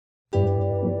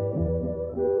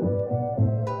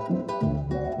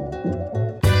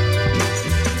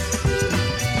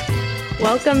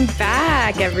Welcome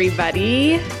back,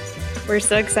 everybody. We're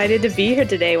so excited to be here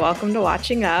today. Welcome to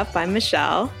Watching Up. I'm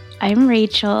Michelle. I'm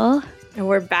Rachel. And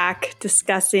we're back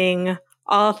discussing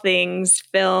all things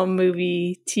film,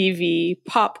 movie, TV,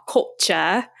 pop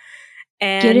culture.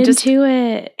 And get into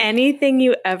it. Anything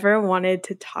you ever wanted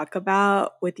to talk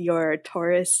about with your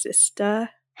Taurus sister.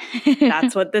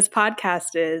 That's what this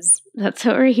podcast is. That's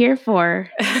what we're here for.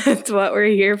 That's what we're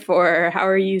here for. How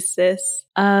are you, sis?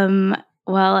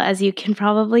 Well, as you can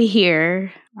probably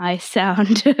hear, I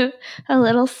sound a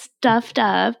little stuffed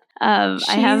up. I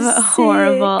have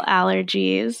horrible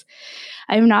allergies.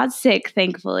 I'm not sick,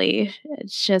 thankfully.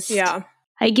 It's just,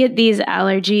 I get these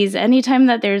allergies anytime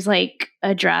that there's like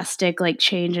a drastic like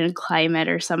change in climate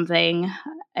or something.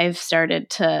 I've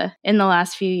started to, in the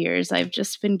last few years, I've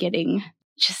just been getting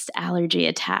just allergy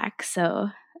attacks. So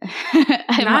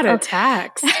not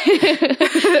attacks.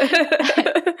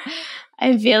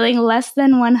 I'm feeling less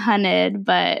than 100,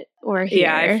 but we're here.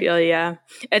 Yeah, I feel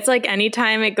It's like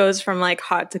anytime it goes from like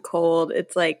hot to cold,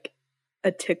 it's like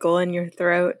a tickle in your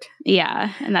throat.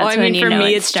 Yeah, and that's when you know for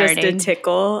me, it's starting. Just a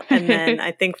tickle, and then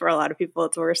I think for a lot of people,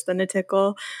 it's worse than a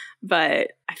tickle.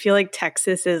 But I feel like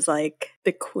Texas is like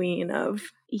the queen of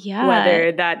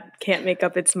weather that can't make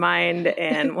up its mind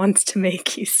and wants to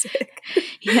make you sick.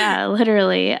 Yeah,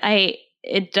 literally.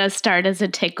 It does start as a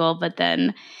tickle, but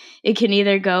then it can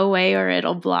either go away or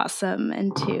it'll blossom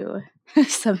into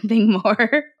something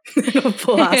more. It'll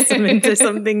blossom into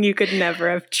something you could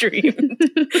never have dreamed.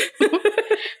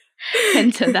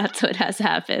 And so that's what has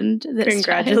happened this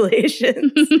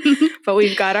Congratulations. But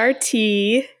we've got our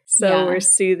tea, so we're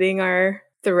soothing our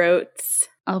throats.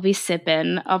 I'll be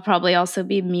sipping. I'll probably also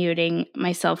be muting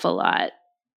myself a lot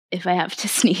if I have to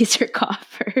sneeze or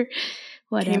cough or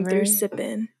whatever. Came through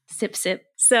sipping. Sip, sip.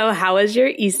 So how was your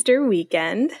Easter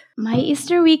weekend? My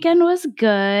Easter weekend was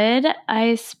good.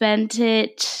 I spent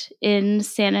it in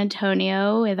San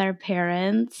Antonio with our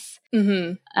parents.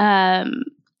 Mm-hmm.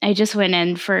 I just went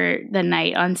in for the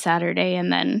night on Saturday,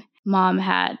 and then Mom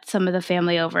had some of the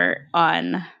family over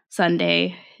on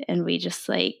Sunday, and we just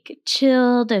like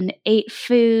chilled and ate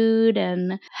food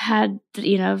and had,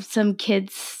 some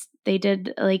kids. They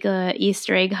did like a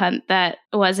Easter egg hunt that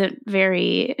wasn't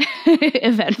very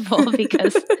eventful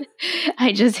because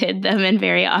I just hid them in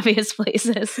very obvious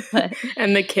places.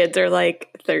 And the kids are like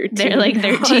 13. They're like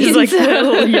 13. It's like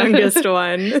the youngest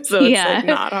one. So it's like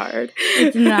not hard.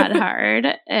 It's not hard.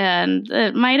 And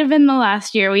it might have been the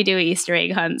last year we do an Easter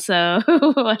egg hunt. So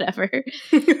whatever.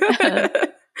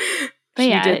 But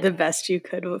you did the best you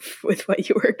could with what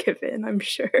you were given, I'm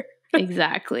sure.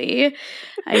 Exactly.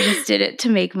 I just did it to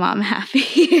make Mom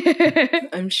happy.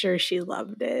 I'm sure she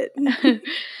loved it.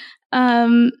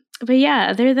 But yeah,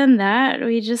 other than that,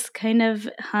 we just kind of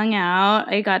hung out.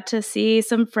 I got to see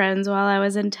some friends while I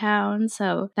was in town,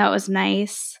 so that was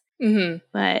nice. Mm-hmm.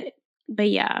 But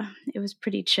yeah, it was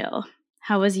pretty chill.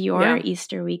 How was your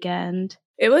Easter weekend?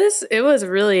 It was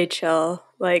really chill.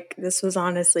 Like, this was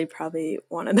honestly probably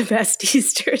one of the best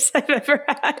Easters I've ever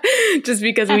had. Just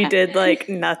because we did like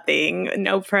nothing,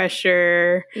 no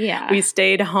pressure. Yeah. We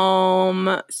stayed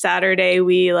home. Saturday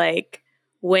we like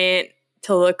went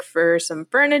to look for some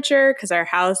furniture because our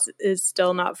house is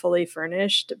still not fully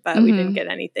furnished, but we didn't get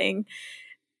anything.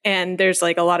 And there's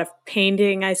like a lot of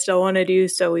painting I still want to do.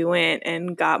 So we went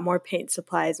and got more paint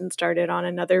supplies and started on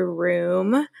another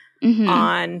room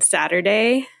on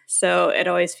Saturday. So it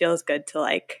always feels good to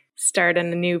like start on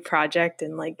a new project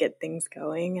and like get things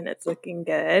going, and it's looking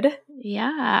good.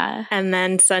 Yeah. And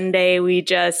then Sunday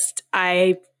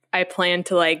I planned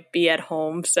to like be at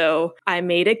home. So I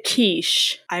made a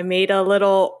quiche. I made a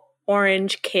little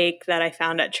orange cake that I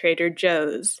found at Trader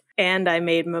Joe's, and I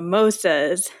made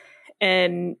mimosas.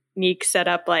 And Neek set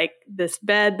up like this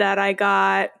bed that I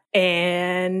got,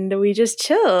 and we just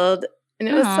chilled. And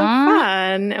it was so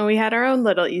fun. And we had our own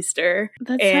little Easter.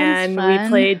 That and sounds fun. We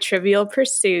played Trivial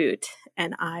Pursuit,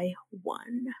 and I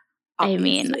won.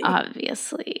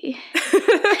 Obviously.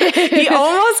 He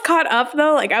almost caught up,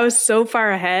 though. Like, I was so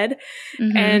far ahead.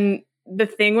 And the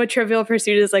thing with Trivial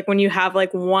Pursuit is, like, when you have,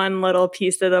 like, one little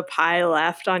piece of the pie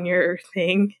left on your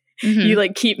thing, you,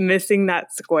 like, keep missing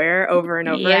that square over and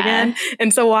over again.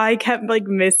 And so while I kept, like,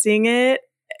 missing it,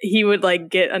 he would like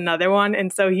get another one.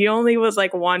 And so he only was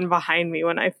like one behind me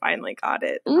when I finally got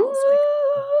it. And I was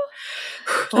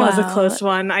like, that was a close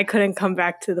one. I couldn't come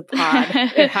back to the pod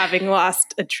having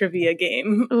lost a trivia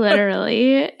game.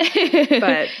 Literally.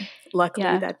 But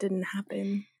luckily that didn't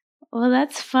happen. Well,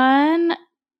 that's fun.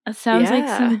 It sounds like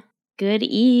some good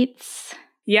eats.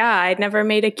 Yeah, I'd never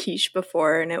made a quiche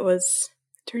before, and it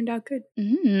turned out good.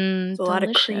 It's a lot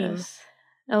of cream.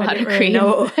 A lot of cream.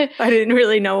 I didn't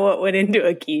really know what went into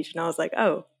a quiche. And I was like,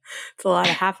 oh, it's a lot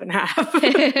of half and half.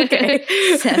 Okay.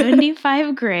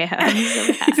 75 grams of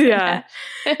half and half.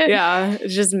 Yeah.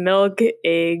 It's just milk,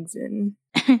 eggs, and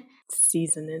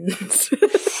seasonings.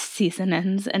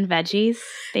 Seasonings and veggies,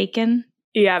 bacon.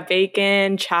 Yeah,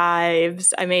 bacon,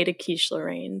 chives. I made a quiche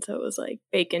Lorraine, so it was like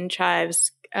bacon,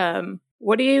 chives.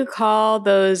 What do you call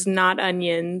those not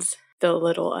onions? The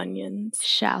little onions.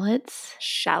 Shallots.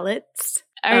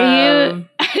 Are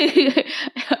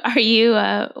you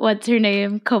what's her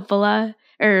name? Coppola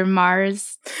or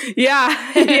Mars?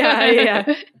 Yeah.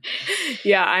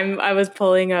 Yeah, I was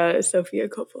pulling a Sofia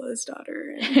Coppola's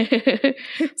daughter. And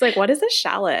it's like, what is a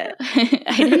shallot?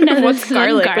 I didn't know what's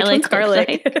garlic? Which one's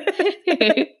garlic?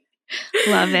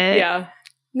 Love it. Yeah.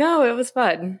 No, it was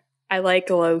fun. I like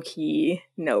low-key,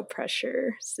 no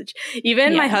pressure.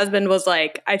 Even my husband was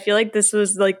like, I feel like this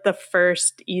was like the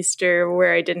first Easter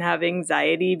where I didn't have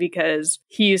anxiety because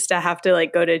he used to have to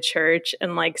like go to church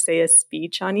and like say a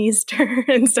speech on Easter.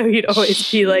 And so he'd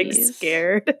always be like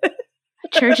scared.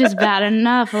 Church is bad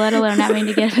enough, let alone having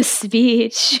to get a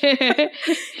speech.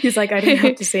 He's like, I didn't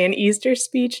have to say an Easter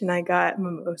speech and I got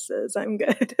mimosas. I'm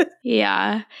good.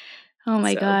 Yeah. Oh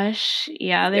my gosh.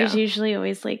 Yeah, there's usually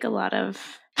always like a lot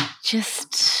of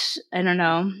a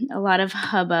lot of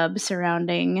hubbub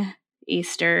surrounding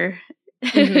Easter.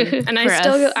 Mm-hmm. And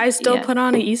I still put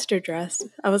on an Easter dress.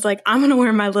 I was like, I'm going to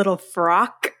wear my little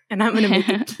frock and I'm going to make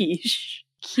a quiche.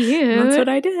 Cute. And that's what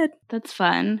I did. That's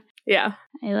fun. Yeah.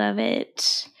 I love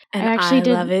it. And I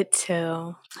love it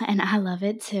too. And I love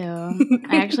it too.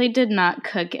 I actually did not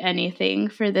cook anything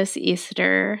for this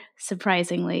Easter,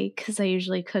 surprisingly, because I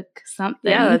usually cook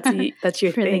something. Yeah, that's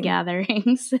your for thing. The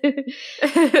gatherings.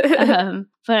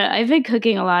 But I've been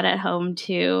cooking a lot at home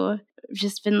too. I've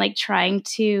just been like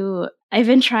I've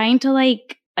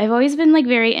always been like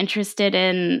very interested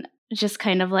in just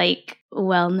kind of like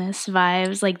wellness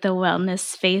vibes, like the wellness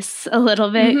space a little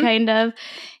bit kind of.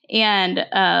 And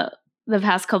the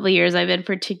past couple of years, I've been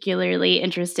particularly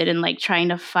interested in like trying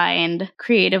to find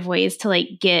creative ways to like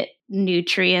get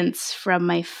nutrients from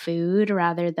my food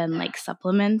rather than like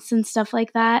supplements and stuff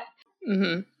like that.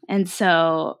 Mm-hmm. And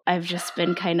so I've just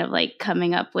been kind of like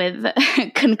coming up with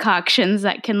concoctions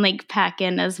that can like pack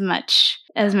in as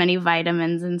many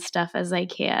vitamins and stuff as I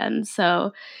can.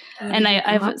 So, and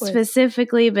I've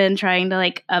specifically been trying to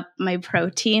like up my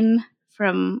protein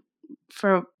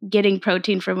for getting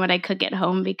protein from what I cook at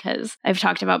home, because I've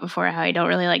talked about before how I don't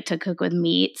really like to cook with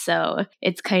meat. So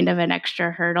it's kind of an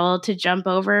extra hurdle to jump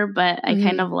over, but I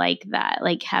kind of like that,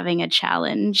 like having a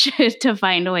challenge to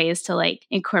find ways to like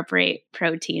incorporate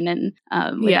protein and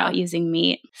without using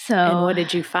meat. So, and what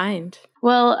did you find?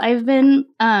 Well, I've been,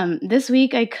 this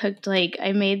week I cooked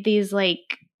I made these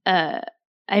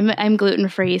I'm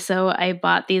gluten-free, so I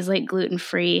bought these like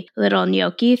gluten-free little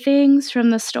gnocchi things from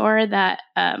the store that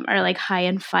are like high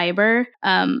in fiber.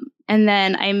 And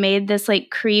then I made this like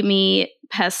creamy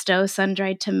pesto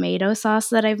sun-dried tomato sauce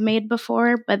that I've made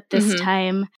before, but this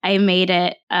time I made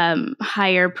it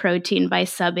higher protein by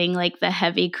subbing like the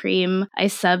heavy cream. I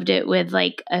subbed it with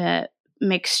like a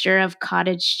mixture of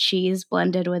cottage cheese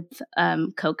blended with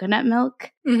coconut milk.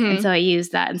 And so I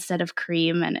used that instead of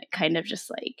cream, and it kind of just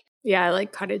like... Yeah, I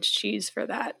like cottage cheese for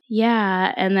that.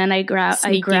 Yeah, and then I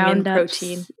ground up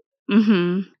protein.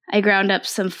 I ground up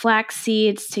some flax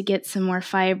seeds to get some more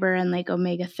fiber and like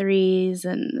omega-3s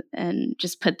and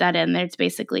just put that in there. It's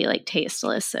basically like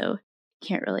tasteless, so you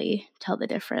can't really tell the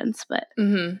difference. But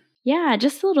yeah,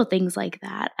 just little things like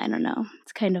that. I don't know.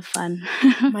 It's kind of fun.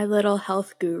 My little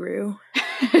health guru.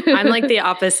 I'm like the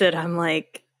opposite. I'm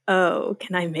like, oh,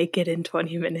 can I make it in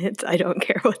 20 minutes? I don't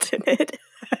care what's in it.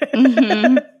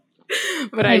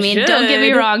 But I mean, don't get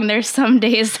me wrong. There's some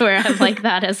days where I'm like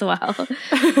that as well.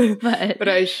 But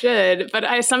I should.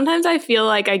 But sometimes I feel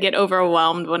like I get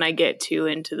overwhelmed when I get too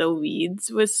into the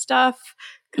weeds with stuff.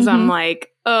 Because I'm like,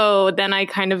 oh, then I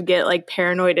kind of get like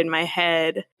paranoid in my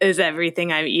head. Is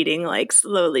everything I'm eating like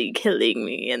slowly killing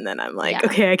me? And then I'm like,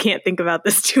 okay, I can't think about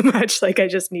this too much. Like I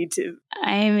just need to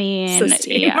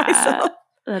sustain myself.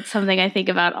 That's something I think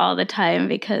about all the time,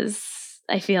 because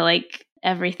I feel like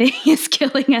everything is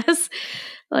killing us.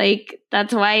 Like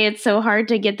that's why it's so hard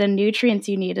to get the nutrients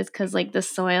you need, is because like the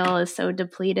soil is so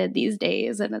depleted these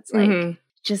days, and it's like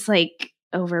just like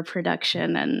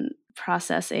overproduction and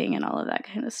processing and all of that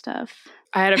kind of stuff.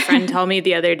 I had a friend tell me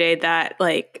the other day that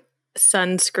like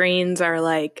sunscreens are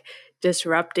like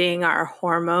disrupting our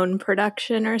hormone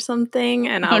production or something,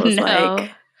 and I was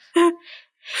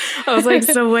like,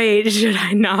 so wait, should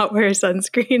I not wear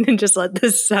sunscreen and just let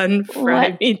the sun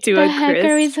fry me to a crisp? What the heck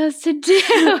are we supposed to do?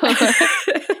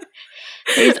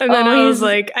 And then I was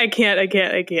like, I can't.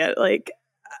 Like,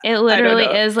 it literally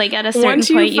is like at a certain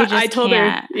point you just I told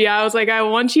can't. her, I was like,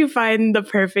 once you find the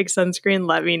perfect sunscreen,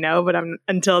 let me know. But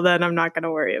until then, I'm not going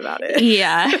to worry about it.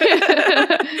 Yeah.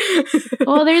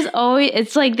 Well, there's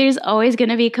always going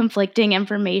to be conflicting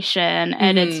information,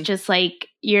 and it's just like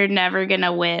you're never going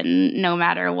to win no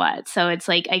matter what. So it's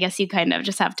like, I guess you kind of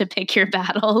just have to pick your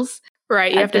battles.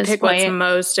 Right. You have to pick what's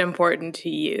most important to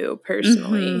you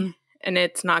personally. And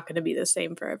it's not going to be the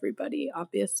same for everybody,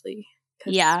 obviously.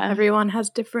 Yeah. Everyone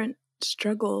has different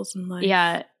struggles in life.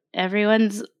 Yeah.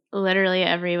 Literally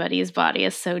everybody's body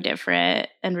is so different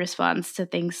and responds to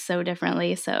things so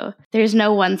differently. So there's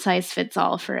no one size fits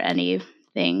all for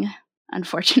anything,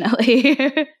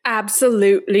 unfortunately.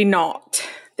 Absolutely not.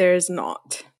 There's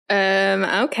not.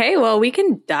 Okay, well, we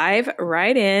can dive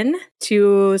right in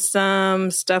to some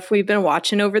stuff we've been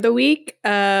watching over the week.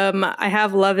 I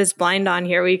have Love is Blind on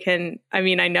here.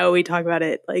 I know we talk about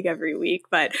it like every week,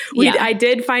 but I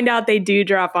did find out they do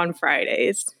drop on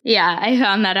Fridays. Yeah, I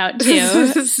found that out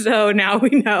too. So now we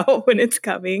know when it's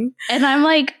coming. And I'm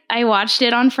like, I watched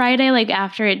it on Friday, like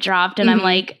after it dropped, and I'm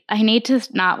like, I need to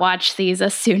not watch these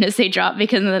as soon as they drop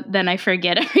because then I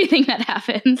forget everything that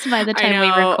happens by the time we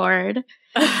record.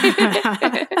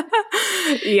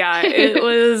 Yeah, it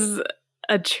was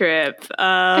a trip.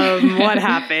 What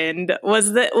happened?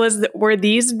 Were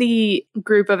these the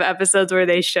group of episodes where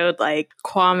they showed like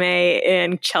Kwame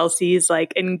and Chelsea's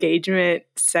like engagement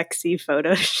sexy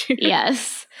photo shoot?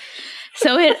 Yes.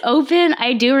 So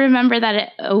I do remember that it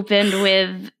opened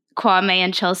with Kwame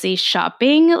and Chelsea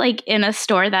shopping like in a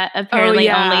store that apparently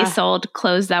only sold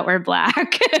clothes that were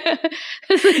black.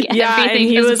 And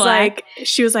he was black.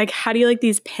 She was like, how do you like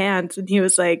these pants? And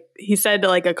he said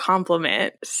like a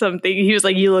compliment, something. He was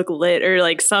like, you look lit, or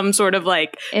like some sort of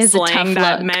like slang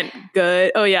that meant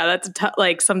good. Oh yeah, that's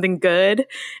like something good.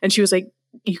 And she was like,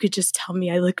 you could just tell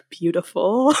me I look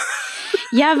beautiful.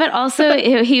 Yeah, but also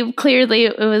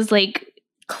it was like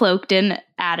cloaked in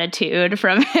attitude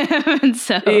from him, and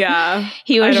so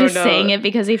he was just saying it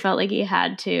because he felt like he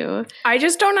had to. I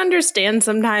just don't understand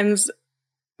sometimes.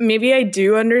 Maybe I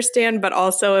do understand, but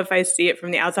also if I see it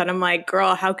from the outside, I'm like,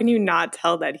 girl, how can you not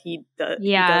tell that he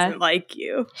doesn't like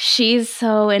you? She's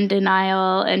so in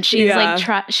denial, and she's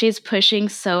she's pushing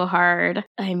so hard.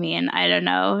 I mean, I don't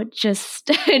know,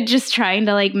 just trying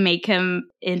to like make him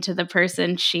into the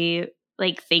person she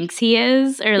like thinks he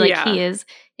is, or like he is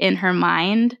in her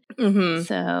mind.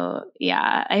 So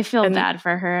yeah, I feel bad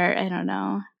for her. I don't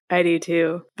know. I do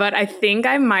too. But I think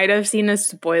I might have seen a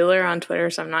spoiler on Twitter,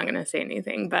 so I'm not going to say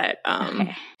anything. But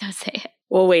okay, don't say it.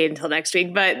 We'll wait until next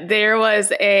week. But there was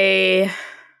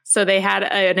so they had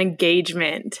an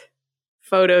engagement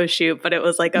photo shoot, but it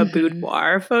was like a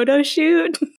boudoir photo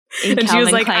shoot. And she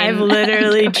was like, I've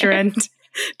literally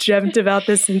dreamt about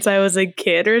this since I was a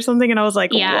kid or something. And I was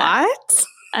like, what?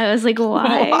 I was like,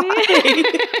 why?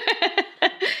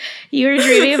 You were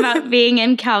dreaming about being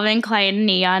in Calvin Klein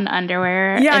neon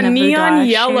underwear. Yeah, neon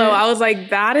yellow. I was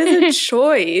like, that is a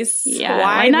choice.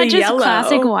 Why not just yellow?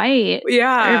 Classic white?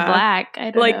 Yeah. Or black. I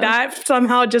don't know. Like that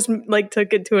somehow just like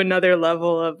took it to another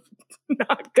level of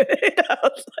not good. I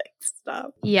was like,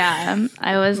 stop. Yeah.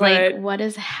 I was like, what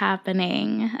is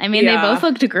happening? I mean, they both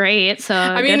looked great. So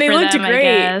I mean, they looked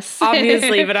great,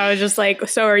 obviously. But I was just like,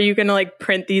 so are you going to like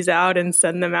print these out and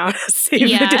send them out as save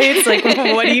the dates? Like,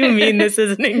 what do you mean this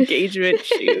is an engagement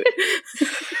shoot?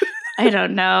 I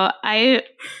don't know.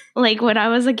 Like when I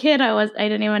was a kid, I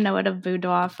didn't even know what a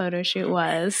boudoir photo shoot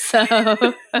was. So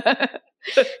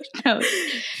no,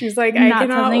 she's like, I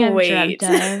cannot wait.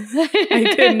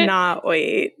 I could not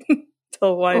wait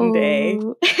till one day.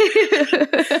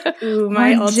 Ooh,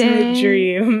 my ultimate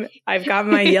dream. I've got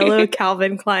my yellow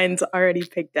Calvin Kleins already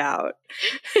picked out.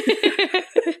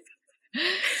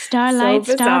 Starlight,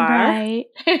 so starbright.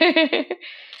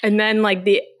 And then like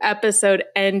the episode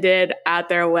ended at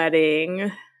their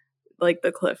wedding. Like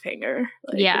the cliffhanger.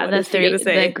 Like,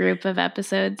 the group of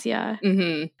episodes,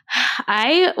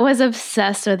 I was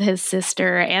obsessed with his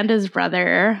sister and his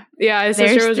brother. Yeah, his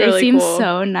sister was really cool. They seemed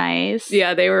so nice.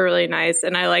 Yeah, they were really nice.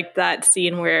 And I liked that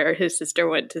scene where his sister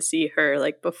went to see her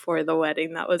like before the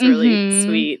wedding. That was really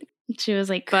sweet. She was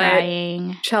like crying.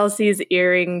 But Chelsea's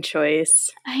earring choice.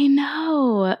 I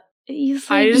know. He's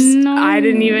like, I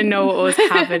didn't even know what was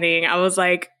happening. I was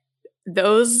like,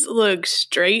 those look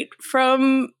straight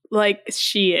from like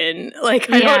Shein.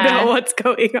 Like, I don't know what's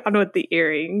going on with the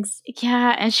earrings.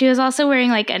 Yeah, and she was also wearing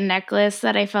like a necklace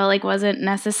that I felt like wasn't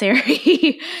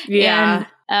necessary. Yeah.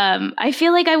 I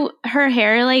feel like her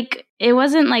hair, like, it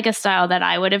wasn't like a style that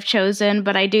I would have chosen,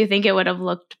 but I do think it would have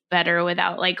looked better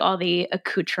without like all the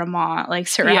accoutrement like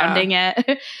surrounding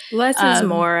it. Less is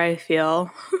more, I feel.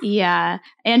 Yeah.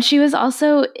 And she was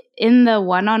also in the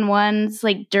one-on-ones,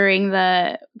 like during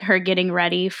her getting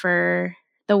ready for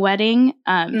the wedding.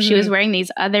 She was wearing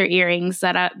these other earrings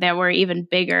that were even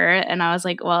bigger. And I was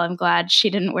like, well, I'm glad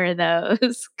she didn't wear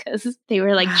those because they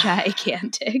were like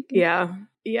gigantic. Yeah.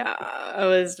 I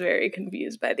was very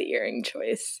confused by the earring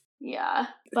choice. Yeah.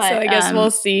 But, so I guess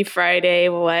we'll see Friday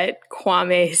what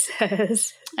Kwame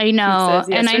says. I know. Says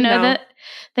yes and I know no. that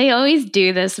they always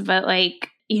do this, but like,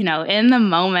 you know, in the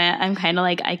moment, I'm kind of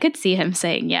like, I could see him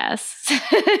saying yes,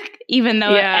 even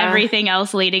though everything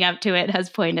else leading up to it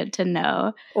has pointed to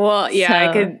no. Well, yeah,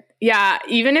 I could. Yeah,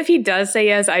 even if he does say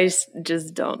yes, I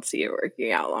just don't see it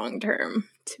working out long term,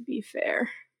 to be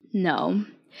fair. No.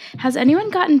 Has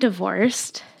anyone gotten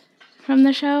divorced from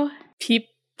the show?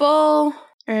 People...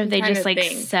 Or have they just like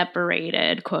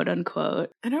separated, quote unquote?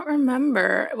 I don't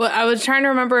remember. Well, I was trying to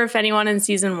remember if anyone in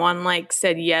season 1 like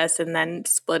said yes and then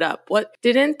split up. What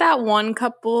didn't that one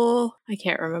couple? I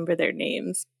can't remember their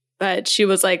names, but she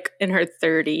was like in her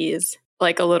 30s,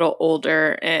 like a little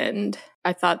older, and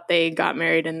I thought they got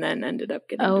married and then ended up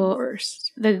getting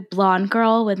divorced. The blonde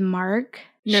girl with Mark.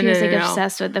 She was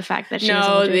obsessed with the fact that she was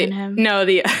older than him. No,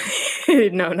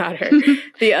 not her.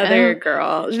 The other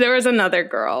girl. There was another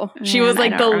girl. She was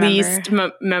like the least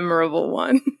memorable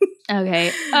one.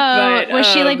 Okay. Oh, was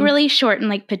she like really short and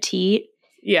like petite?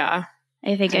 Yeah.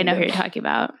 I think I know who you're talking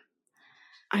about.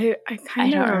 I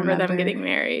kind of remember them getting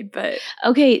married, but...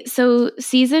 Okay, so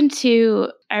season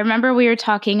 2, I remember we were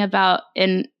talking about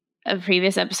in a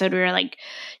previous episode, we were like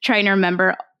trying to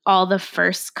remember all the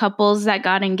first couples that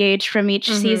got engaged from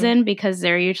each season because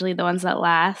they're usually the ones that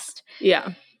last.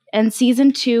 Yeah. And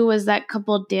season 2 was that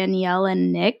couple Danielle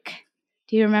and Nick.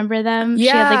 Do you remember them?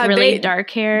 Yeah. She had like really dark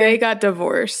hair. They got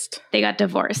divorced.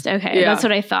 Okay. Yeah. That's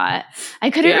what I thought. I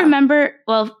couldn't remember.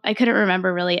 Well, I couldn't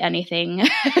remember really anything.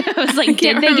 I was like,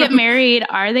 did they get married?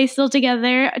 Are they still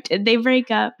together? Did they break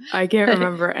up? I can't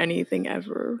remember anything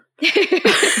ever.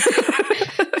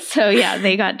 So yeah,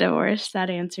 they got divorced. That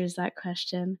answers that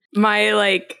question. My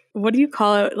like, what do you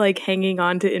call it? Like hanging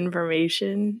on to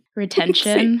information?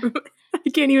 Retention. I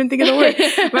can't even think of the word.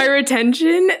 My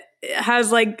retention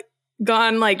has like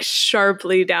gone like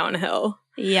sharply downhill.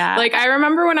 Yeah. Like I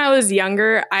remember when I was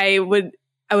younger, I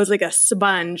was like a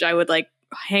sponge. I would like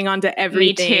hang on to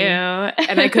everything. Me too.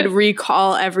 And I could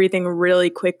recall everything really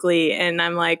quickly. And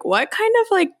I'm like, what kind of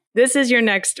like, this is your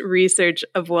next research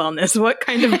of wellness. What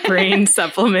kind of brain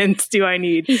supplements do I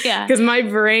need? Yeah. Because my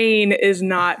brain is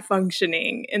not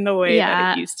functioning in the way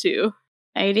that it used to.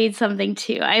 I need something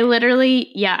too. I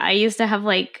literally, I used to have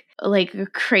like a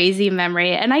crazy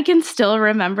memory, and I can still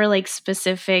remember like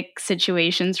specific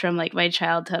situations from like my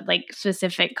childhood, like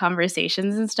specific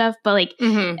conversations and stuff. But like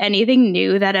anything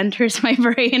new that enters my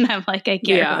brain, I'm like, I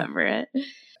can't remember it.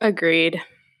 Agreed.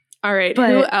 All right.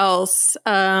 Who else?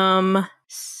 Jacquelina.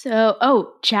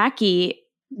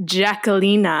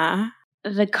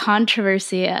 The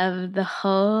controversy of the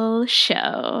whole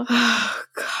show. Oh,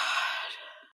 God.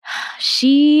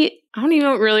 I don't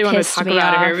even really want to talk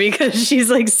about her because she's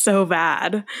like so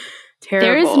bad.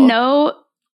 Terrible.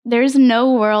 There's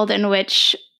no world in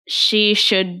which she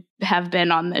should have been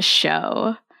on this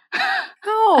show.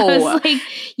 No. I was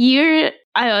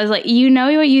like, you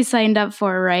know what you signed up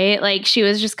for, right? Like she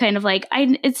was just kind of like,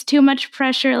 it's too much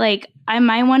pressure. Like I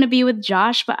might want to be with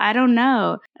Josh, but I don't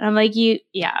know. And I'm like, I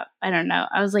don't know.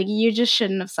 I was like, you just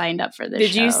shouldn't have signed up for this show.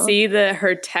 Did you see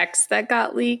her text that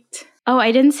got leaked? Oh,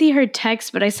 I didn't see her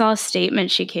text, but I saw a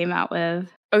statement she came out with.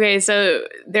 Okay, so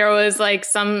there was like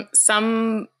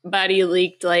somebody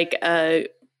leaked like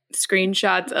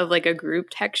screenshots of like a group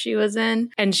text she was in,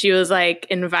 and she was like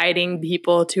inviting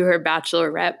people to her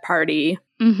bachelorette party,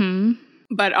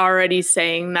 but already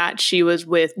saying that she was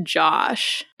with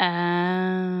Josh.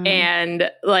 And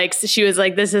like she was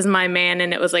like, this is my man,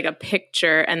 and it was like a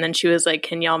picture, and then she was like,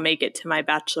 can y'all make it to my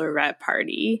bachelorette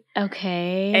party?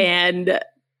 Okay. And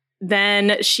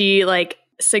then she like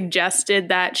suggested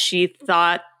that she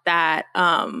thought that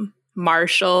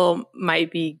Marshall might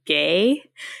be gay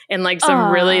in like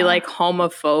some really like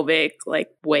homophobic like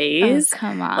ways. Oh,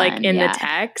 come on. Like in the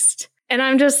text. And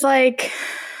I'm just like,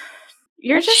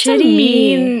 you're just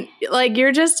shitty.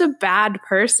 you're just a bad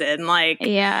person. Like,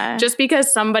 just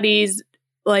because somebody's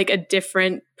like a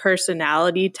different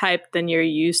personality type than you're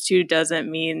used to doesn't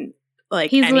mean like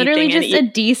he's literally just a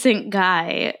decent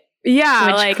guy. Yeah,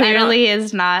 which like clearly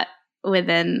is not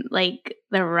within like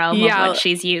the realm of what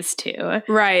she's used to.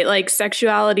 Right. Like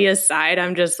sexuality aside,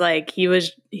 I'm just like, he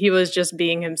was just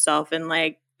being himself and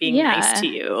like being nice to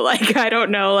you. Like, I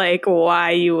don't know like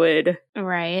why you would.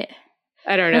 Right.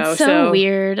 I don't know. It's so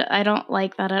weird. I don't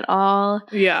like that at all.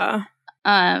 Yeah.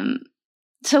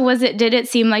 So did it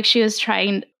seem like she was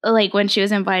trying, like when she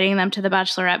was inviting them to the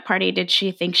bachelorette party, did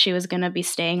she think she was going to be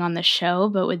staying on the show,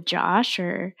 but with Josh,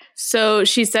 or? So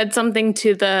she said something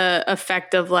to the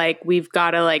effect of like, we've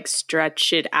got to like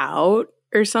stretch it out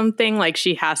or something. Like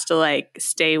she has to like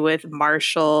stay with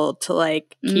Marshall to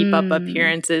like keep up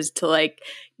appearances to like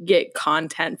get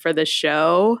content for the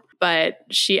show. But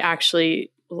she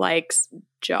actually likes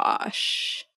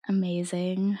Josh.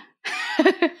 Amazing.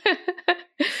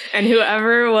 And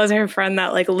whoever was her friend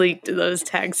that like leaked those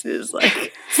texts is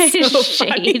like so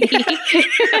shady.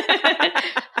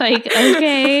 Like,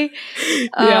 okay.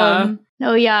 Yeah.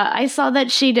 Oh yeah, I saw that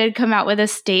she did come out with a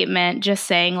statement just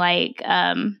saying like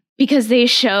because they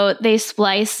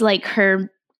splice like her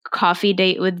coffee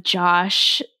date with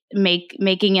Josh,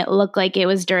 making it look like it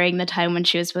was during the time when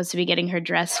she was supposed to be getting her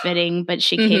dress fitting, but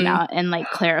she came out and like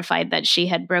clarified that she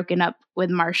had broken up with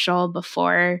Marshall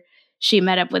before she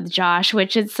met up with Josh,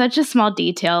 which is such a small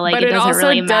detail. Like, but it doesn't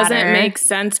really matter. Doesn't make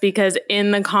sense because in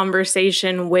the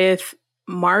conversation with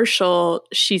Marshall,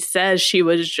 she says she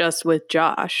was just with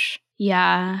Josh.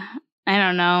 Yeah, I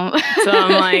don't know. So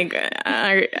I'm like,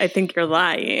 I think you're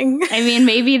lying. I mean,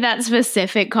 maybe that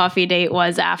specific coffee date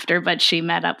was after, but she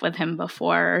met up with him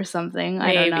before or something.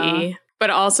 Maybe. I don't know.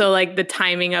 But also, like, the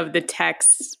timing of the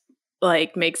text,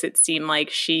 like, makes it seem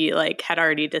like she, like, had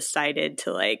already decided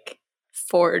to, like,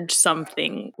 forge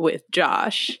something with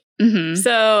Josh. Mm-hmm.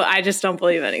 So I just don't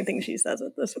believe anything she says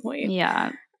at this point.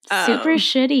 Yeah. Super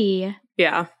shitty.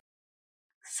 Yeah.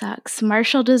 Sucks.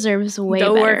 Marshall deserves way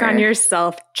better. Go work on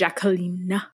yourself,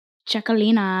 Jacqueline.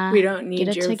 We don't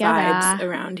need your vibes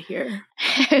around here.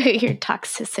 Your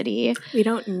toxicity. We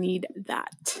don't need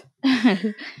that.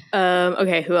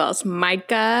 Okay, who else?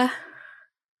 Micah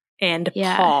and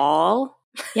Paul.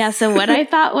 Yeah, so what I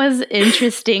thought was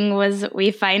interesting was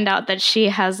we find out that she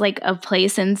has like a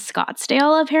place in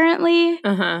Scottsdale apparently.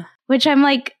 Which I'm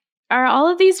like, are all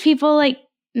of these people like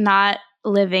not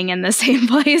living in the same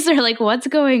place, or like what's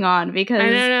going on? Because I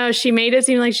don't know. She made it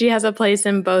seem like she has a place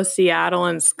in both Seattle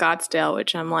and Scottsdale,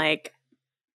 which I'm like,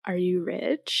 are you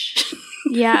rich?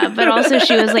 Yeah, but also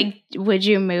she was like, would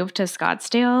you move to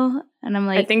Scottsdale? And I'm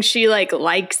like, I think she like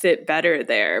likes it better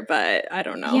there, but I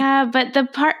don't know. Yeah, but the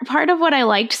part of what I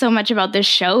liked so much about this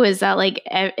show is that like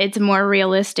it's more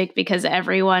realistic because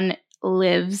everyone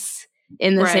lives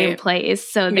in the same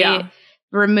place. So they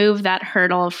remove that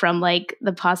hurdle from like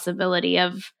the possibility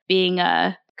of being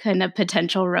a kind of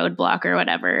potential roadblock or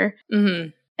whatever.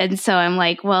 Mm-hmm. And so I'm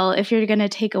like, well, if you're going to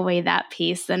take away that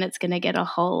piece, then it's going to get a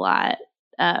whole lot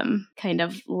kind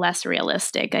of less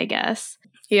realistic, I guess.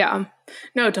 Yeah.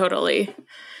 No, totally.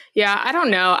 Yeah, I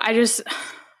don't know. I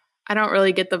don't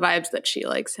really get the vibes that she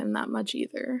likes him that much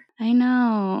either. I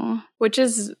know. Which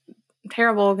is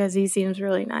terrible because he seems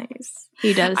really nice.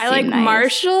 He does I like nice.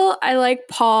 Marshall, I like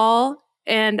Paul,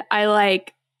 and I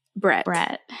like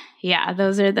Brett. Yeah,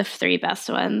 those are the three best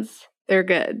ones. They're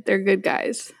good. They're good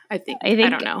guys, I think. I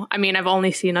don't know. I mean, I've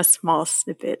only seen a small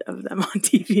snippet of them on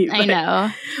TV. I know.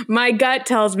 My gut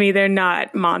tells me they're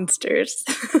not monsters.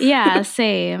 Yeah,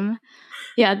 same.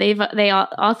 Yeah, they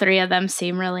all three of them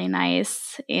seem really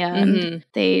nice, and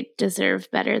they deserve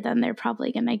better than they're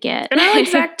probably gonna get. And I like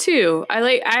Zach too.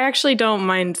 I actually don't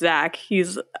mind Zach.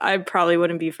 I probably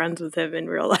wouldn't be friends with him in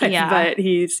real life, but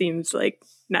he seems like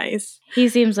nice. He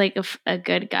seems like a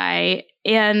good guy.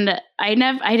 And I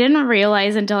didn't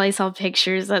realize until I saw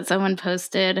pictures that someone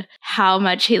posted how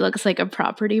much he looks like a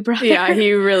property brother. Yeah,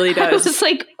 he really does. I was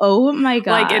like, oh my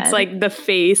God. Like it's like the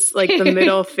face, like the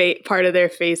middle part of their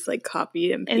face, like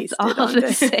copied and pasted. It's all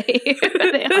the same.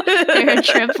 They're a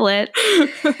triplet.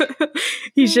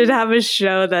 He should have a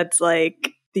show that's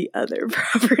like the other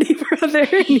property brother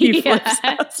and he flips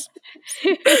out.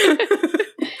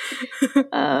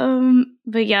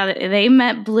 But yeah, they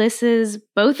met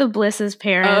both of Bliss's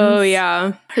parents. Oh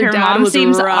yeah, her mom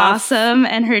seems awesome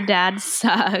and her dad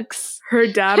sucks. Her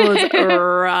dad was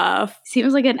rough.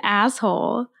 Seems like an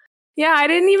asshole. Yeah, I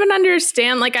didn't even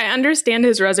understand. Like, I understand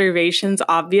his reservations,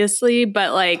 obviously,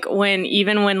 but like when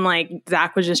like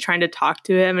Zach was just trying to talk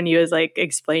to him and he was like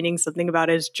explaining something about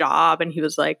his job and he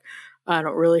was like, I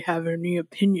don't really have any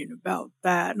opinion about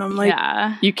that. And I'm like,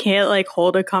 you can't like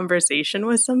hold a conversation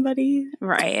with somebody.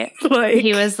 Right. Like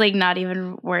he was like not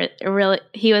even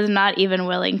he was not even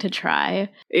willing to try.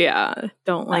 Yeah.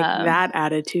 Don't like that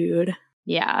attitude.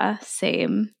 Yeah,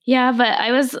 same. Yeah, but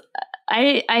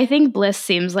I think Bliss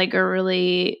seems like a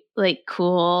really like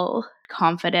cool,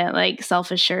 confident, like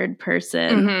self-assured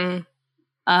person.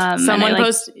 Mm-hmm.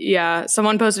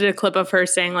 Someone posted a clip of her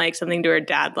saying like something to her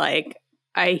dad, like,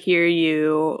 I hear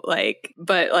you, like,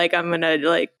 but like I'm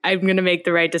gonna make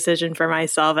the right decision for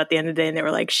myself at the end of the day. And they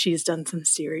were like, she's done some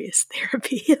serious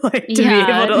therapy, like to be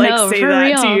able to like say that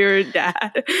real. To your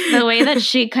dad. The way that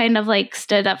she kind of like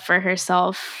stood up for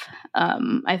herself,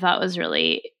 I thought was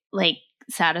really like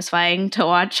satisfying to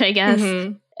watch, I guess.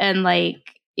 Mm-hmm. And like,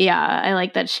 yeah, I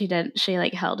like that she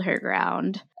like held her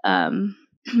ground.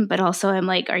 But also I'm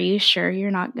like, are you sure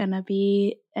you're not gonna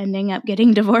be ending up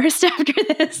getting divorced after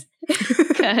this?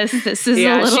 Because this is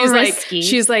a little risky.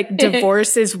 She's like,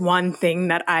 divorce is one thing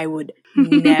that I would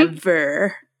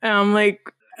never. And I'm like,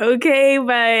 okay,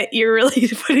 but you're really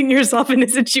putting yourself in a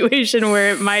situation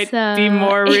where it might be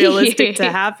more realistic to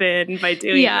happen by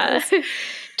doing this.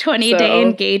 20-day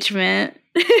engagement.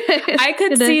 I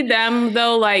could see them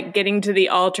though, like getting to the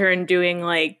altar and doing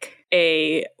like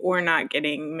we're not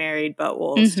getting married, but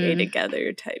we'll stay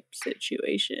together type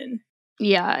situation.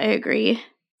 Yeah, I agree.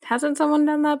 Hasn't someone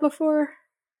done that before?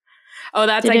 Oh,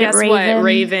 that's I guess what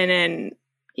Raven and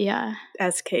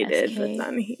SK did, but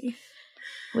then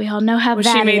we all know how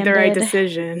she made the right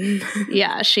decision.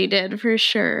 Yeah, she did for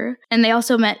sure. And they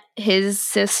also met his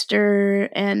sister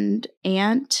and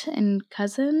aunt and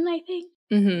cousin, I think.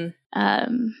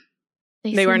 Mm-hmm.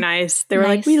 They were nice. They were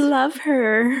like, we love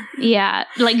her. Yeah,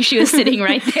 like she was sitting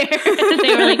right there.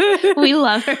 They were like, we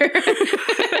love her.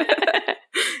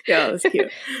 Yeah, it was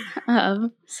cute.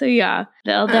 So yeah,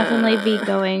 they'll definitely be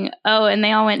going. Oh, and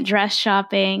they all went dress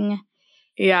shopping.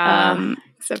 Yeah.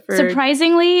 Except for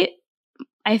surprisingly,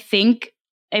 I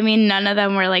mean, none of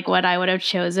them were like what I would have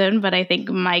chosen, but I think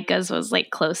Micah's was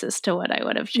like closest to what I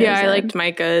would have chosen. Yeah, I liked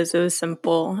Micah's. It was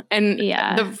simple. And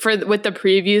with the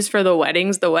previews for the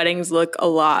weddings look a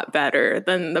lot better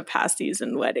than the past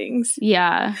season weddings.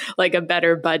 Yeah. Like a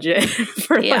better budget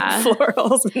for like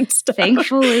florals and stuff.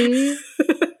 Thankfully.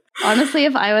 Honestly,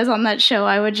 if I was on that show,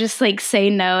 I would just like say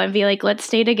no and be like, let's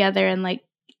stay together and like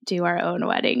do our own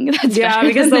wedding. That's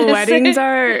because the weddings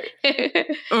are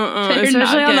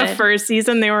especially on the first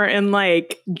season, they were in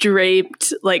like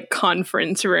draped like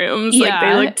conference rooms. Yeah, like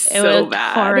they looked so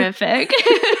bad. Horrific.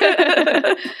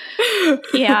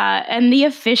 Yeah, and the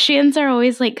officiants are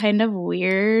always like kind of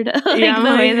weird. Like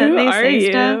the way that they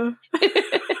say stuff.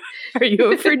 Are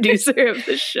you a producer of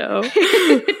the show?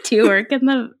 Do you work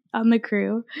on the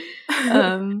crew?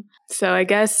 So I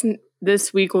guess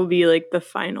this week will be like the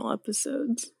final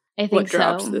episodes. I think what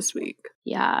drops this week.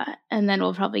 Yeah, and then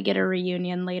we'll probably get a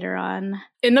reunion later on.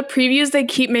 In the previews, they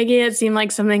keep making it seem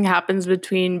like something happens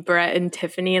between Brett and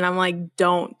Tiffany, and I'm like,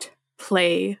 don't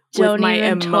play with my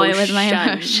emotions. Toy with my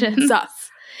emotions.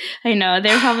 I know,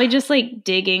 they're probably just like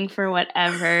digging for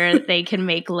whatever they can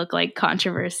make look like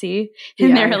controversy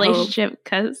in their relationship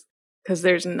because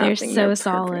there's nothing. They're so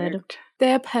solid.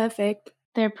 They're perfect.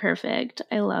 They're perfect.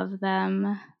 I love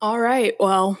them. All right.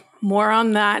 Well, more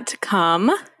on that to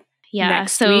come. Yeah.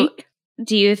 Next week.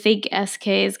 Do you think SK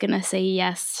is going to say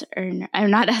yes or no?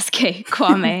 I'm not SK.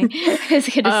 Kwame is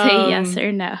going to say yes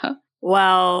or no.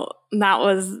 Well, that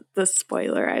was the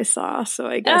spoiler I saw, so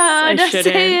I guess I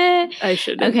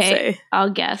shouldn't say. I'll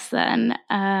guess then.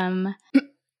 I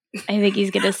think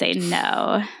he's going to say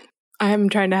no. I'm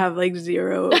trying to have like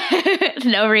zero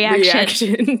no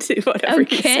reaction to whatever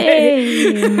you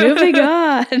say. Moving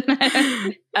on.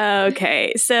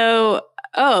 Okay, so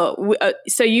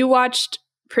so you watched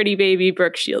Pretty Baby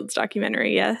Brooke Shields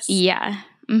documentary, yes? Yeah.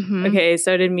 Mm-hmm. Okay,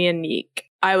 so did me and Neek.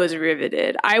 I was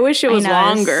riveted. I wish it was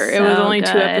longer. It was only 2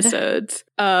 episodes.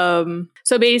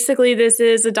 So basically, this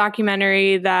is a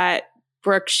documentary that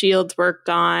Brooke Shields worked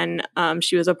on.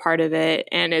 She was a part of it,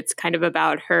 and it's kind of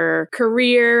about her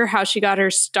career, how she got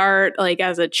her start like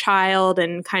as a child,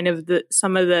 and kind of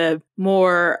some of the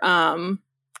more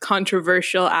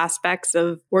controversial aspects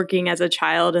of working as a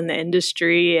child in the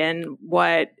industry and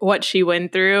what she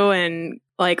went through and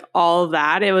like all of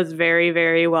that. It was very,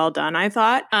 very well done, I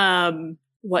thought.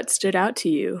 What stood out to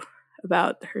you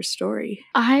about her story?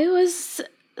 I was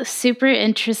super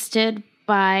interested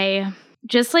by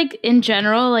just like in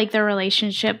general, like the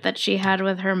relationship that she had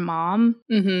with her mom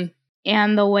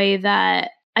and the way that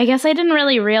I guess I didn't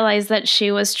really realize that she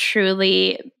was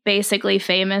truly basically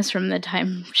famous from the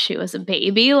time she was a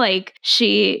baby. Like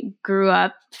she grew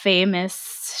up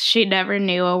famous. She never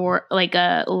knew a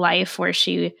life where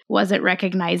she wasn't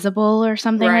recognizable or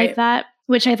something like that,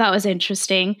 which I thought was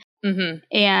interesting. Mm-hmm.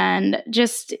 And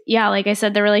just, like I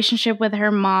said, the relationship with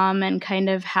her mom and kind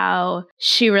of how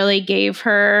she really gave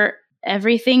her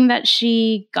everything that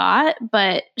she got,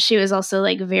 but she was also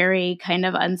like very kind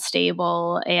of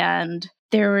unstable, and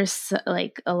there was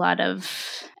like a lot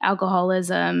of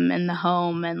alcoholism in the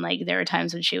home, and like there were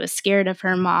times when she was scared of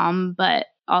her mom, but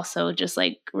also just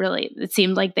like really it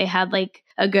seemed like they had like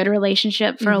a good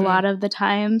relationship for a lot of the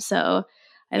time. So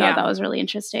I thought that was really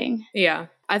interesting. Yeah.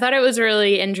 I thought it was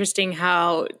really interesting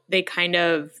how they kind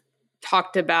of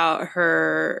talked about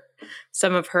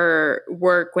some of her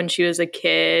work when she was a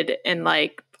kid and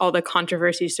like all the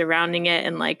controversy surrounding it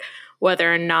and like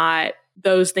whether or not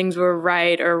those things were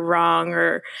right or wrong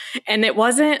and it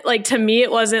wasn't like, to me,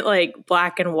 it wasn't like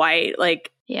black and white.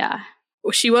 Like,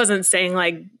 she wasn't saying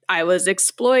like I was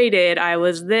exploited, I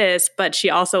was this, but she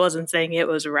also wasn't saying it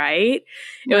was right.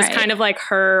 It was kind of like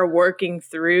her working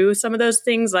through some of those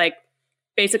things. Like,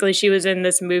 basically, she was in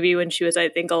this movie when she was, I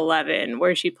think, 11,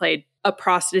 where she played a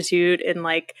prostitute in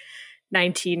like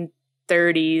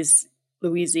 1930s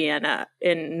Louisiana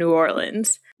in New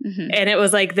Orleans. And it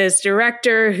was like this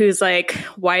director who's like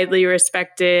widely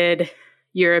respected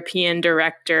European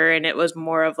director, and it was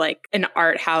more of like an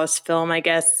art house film, I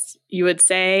guess you would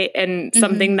say, and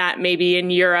something that maybe in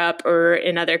Europe or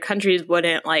in other countries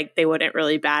they wouldn't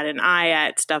really bat an eye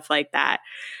at stuff like that.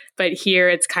 But here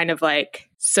it's kind of like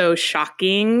so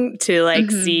shocking to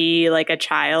like see like a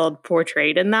child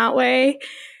portrayed in that way.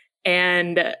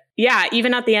 And yeah,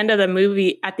 even at the end of the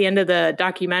movie, at the end of the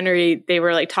documentary, they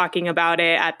were like talking about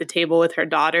it at the table with her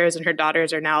daughters, and her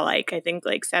daughters are now like, I think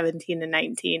like 17 and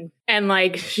 19. And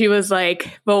like, she was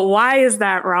like, but why is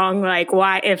that wrong? Like,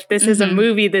 why, if this is a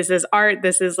movie, this is art,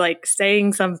 this is like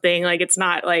saying something, like it's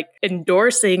not like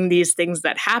endorsing these things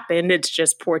that happened. It's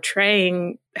just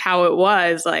portraying how it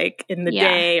was like in the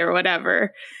day or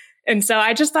whatever. And so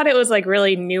I just thought it was like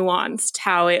really nuanced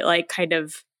how it like kind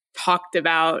of talked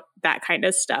about that kind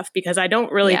of stuff, because I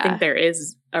don't really think there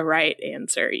is a right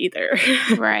answer either.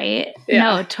 Right.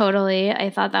 No, totally. I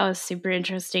thought that was super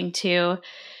interesting too.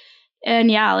 And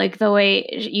yeah, like the way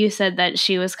you said that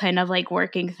she was kind of like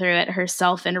working through it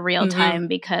herself in real time,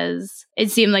 because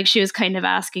it seemed like she was kind of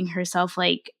asking herself,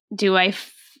 like, do I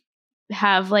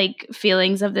have like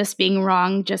feelings of this being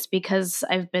wrong just because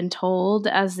I've been told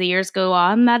as the years go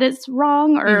on that it's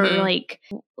wrong, or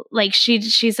like she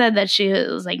said that she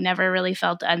was like never really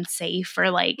felt unsafe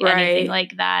or like anything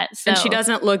like that. So, and she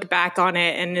doesn't look back on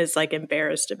it and is like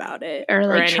embarrassed about it or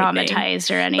like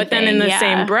traumatized or anything. But then in the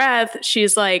same breath,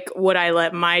 she's like, would I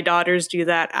let my daughters do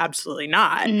that? Absolutely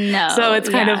not. No. So it's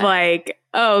kind of like,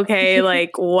 oh, okay,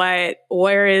 like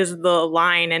where is the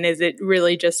line? And is it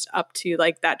really just up to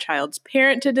like that child's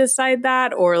parent to decide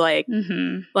that? Or like,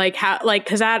 like how, like,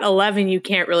 cause at 11, you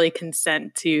can't really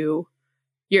consent to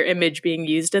your image being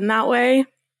used in that way.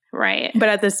 Right. But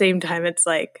at the same time, it's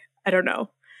like, I don't know.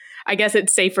 I guess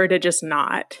it's safer to just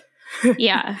not.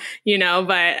 Yeah. You know,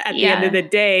 but at the end of the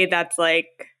day, that's like,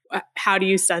 how do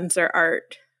you censor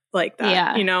art like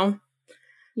that? You know?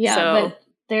 Yeah. So, but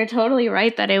they're totally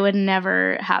right that it would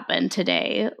never happen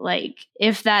today. Like,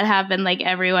 if that happened, like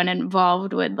everyone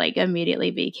involved would like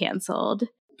immediately be canceled,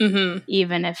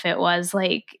 even if it was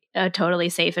like a totally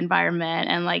safe environment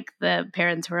and like the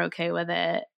parents were okay with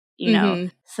it, you know?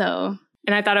 So.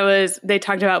 And I thought they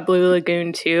talked about Blue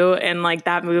Lagoon too. And like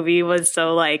that movie was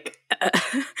so like,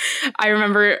 I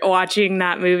remember watching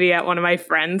that movie at one of my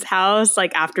friends' house,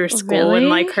 like after school, and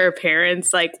like her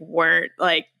parents like weren't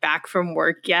like back from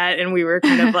work yet. And we were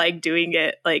kind of like doing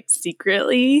it like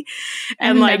secretly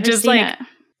and like just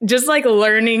like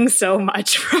learning so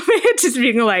much from it, just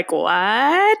being like,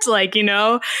 what? Like, you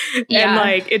know? And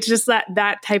like, it's just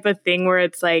that type of thing where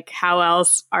it's like, how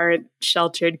else are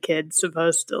sheltered kids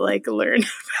supposed to like learn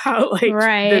about like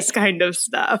this kind of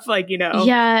stuff? Like, you know?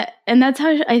 Yeah. And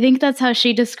I think that's how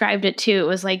she described it too. It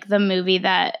was like the movie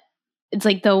it's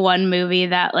like the one movie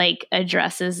that like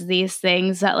addresses these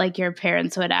things that like your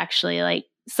parents would actually like,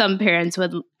 some parents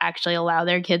would actually allow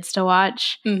their kids to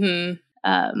watch.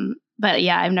 But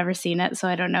yeah, I've never seen it, so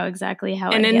I don't know exactly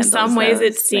how. And in some ways,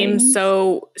 it seems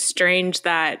so strange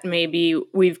that maybe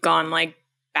we've gone like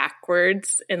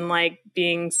backwards in like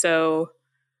being so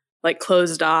like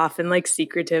closed off and like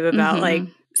secretive about like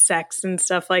sex and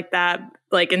stuff like that.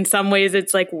 Like in some ways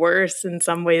it's like worse, in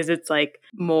some ways it's like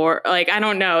more like, I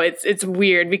don't know, it's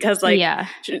weird because like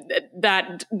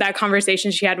that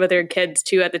conversation she had with her kids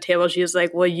too at the table, she was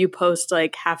like, well, you post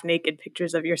like half naked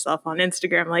pictures of yourself on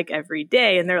Instagram like every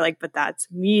day, and they're like, but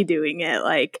that's me doing it,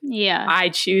 like I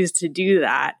choose to do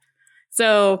that.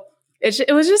 So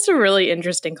it was just a really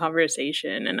interesting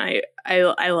conversation, and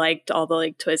I liked all the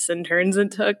like twists and turns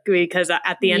it took, because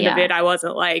at the end of it I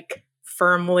wasn't like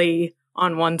firmly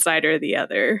on one side or the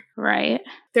other. Right.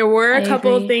 There were a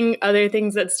couple other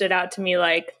things that stood out to me,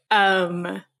 like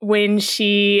when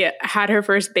she had her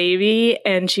first baby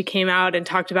and she came out and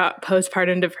talked about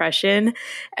postpartum depression,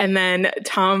 and then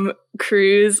Tom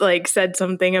Cruise like said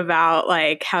something about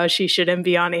like how she shouldn't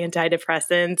be on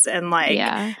antidepressants, and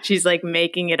like she's like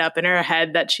making it up in her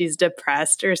head that she's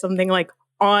depressed or something, like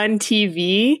on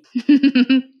TV.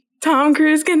 Tom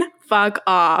Cruise can fuck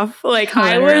off. Like,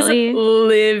 literally. I was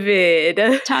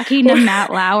livid. Talking to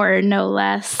Matt Lauer, no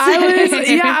less.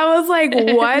 I was like,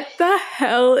 what the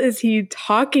hell is he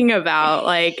talking about?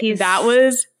 Like, that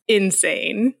was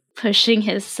insane. Pushing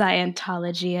his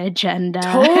Scientology agenda.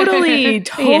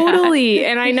 Totally. Yeah.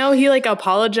 And I know he like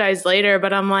apologized later,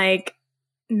 but I'm like,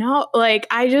 no, like,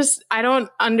 I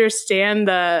don't understand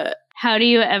how do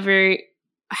you ever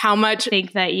how much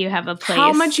think that you have a place,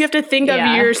 how much you have to think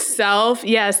of yourself,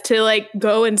 to like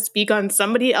go and speak on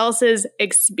somebody else's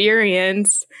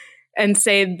experience and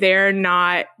say they're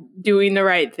not doing the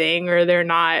right thing, or they're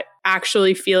not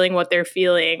actually feeling what they're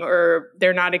feeling, or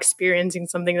they're not experiencing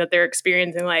something that they're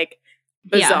experiencing. Like,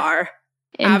 bizarre.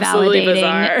 Absolutely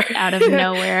bizarre. Out of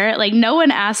nowhere. Like, no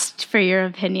one asked for your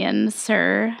opinion,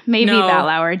 sir. Maybe Matt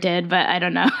Lauer did, but I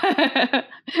don't know.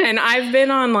 And I've been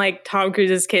on like Tom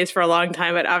Cruise's case for a long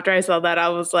time, but after I saw that, I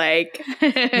was like,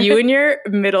 you and your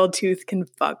middle tooth can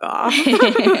fuck off.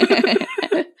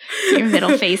 Your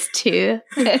middle face too.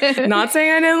 Not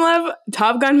saying I didn't love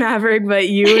Top Gun Maverick, but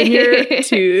you and your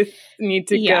tooth need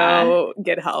to go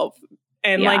get help.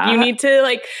 And like, you need to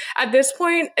like, at this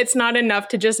point, it's not enough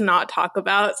to just not talk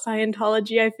about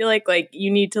Scientology. I feel like you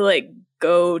need to like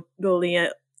go the Leah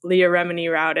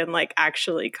Remini route and like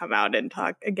actually come out and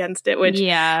talk against it, which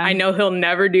I know he'll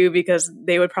never do because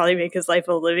they would probably make his life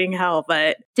a living hell.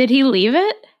 But did he leave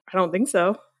it? I don't think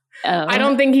so. Oh. I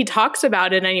don't think he talks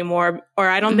about it anymore, or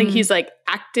I don't think he's like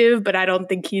active, but I don't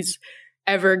think he's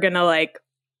ever gonna like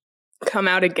come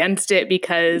out against it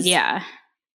because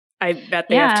I bet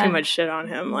they have too much shit on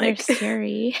him. Like, they're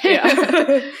scary.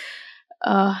 That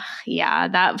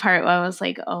part I was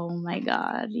like, oh my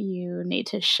God, you need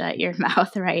to shut your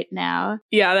mouth right now.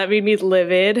 Yeah, that made me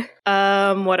livid.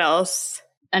 What else?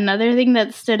 Another thing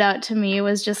that stood out to me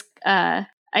was just, I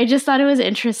just thought it was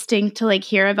interesting to like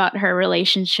hear about her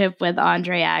relationship with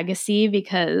Andre Agassi,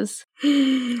 because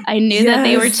I knew that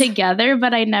they were together,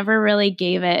 but I never really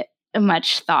gave it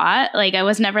much thought. Like, I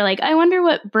was never like, I wonder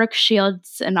what Brooke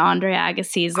Shields and Andre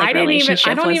Agassi's like relationship was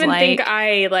like. I don't even think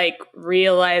I like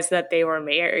realized that they were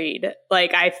married.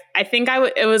 Like, I think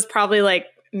it was probably like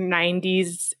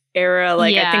 90s era.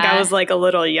 Like, I think I was like a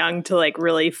little young to like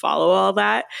really follow all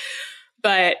that.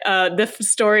 But the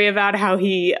story about how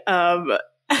he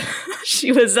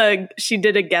she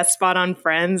did a guest spot on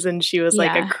Friends, and she was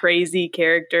like a crazy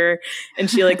character, and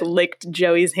she like licked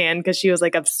Joey's hand because she was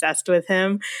like obsessed with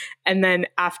him. And then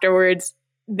afterwards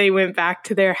they went back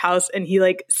to their house and he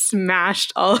like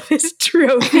smashed all of his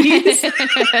trophies.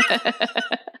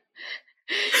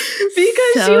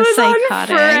 Because she was psychotic. On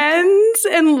Friends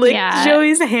and licked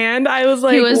Joey's hand. I was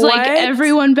like, he was what? Like,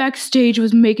 everyone backstage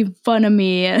was making fun of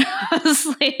me. And I was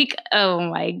like, oh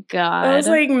my God. I was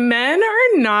like, men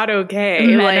are not okay.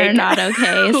 Men are not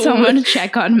okay. Someone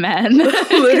check on men.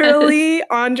 Literally,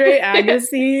 Andre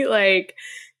Agassi, like,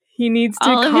 he needs to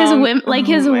all of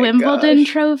his Wimbledon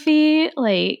trophy,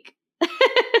 like.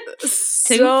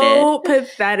 So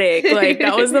pathetic. Like,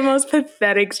 that was the most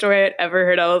pathetic story I'd ever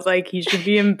heard. I was like, he should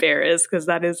be embarrassed because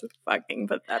that is fucking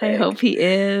pathetic. I hope he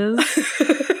is.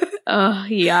 Oh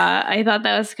yeah, I thought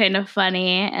that was kind of funny,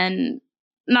 and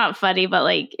not funny, but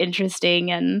like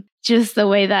interesting, and just the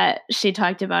way that she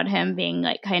talked about him being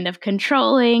like kind of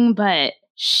controlling, but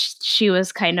she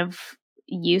was kind of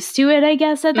used to it, I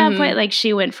guess, at that point. Like,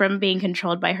 she went from being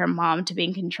controlled by her mom to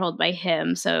being controlled by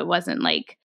him, so it wasn't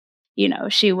like, you know,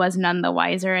 she was none the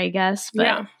wiser, I guess.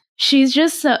 But she's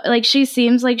just so, like, she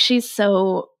seems like she's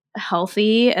so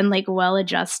healthy and like well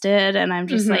adjusted, and I'm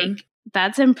just like,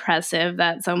 that's impressive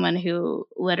that someone who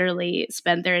literally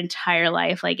spent their entire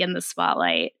life like in the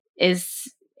spotlight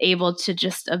is able to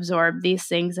just absorb these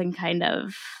things and kind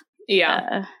of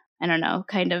I don't know,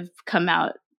 kind of come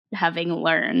out having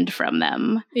learned from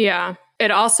them. Yeah.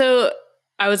 It also,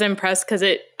 I was impressed because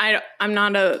I'm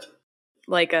not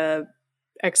a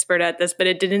expert at this, but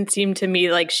it didn't seem to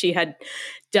me like she had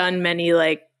done many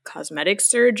like cosmetic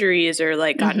surgeries or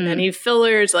like gotten any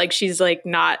fillers. Like, she's like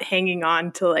not hanging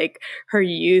on to like her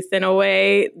youth in a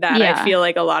way that I feel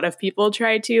like a lot of people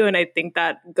try to. And I think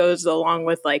that goes along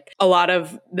with like a lot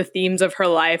of the themes of her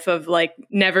life of like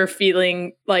never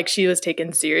feeling like she was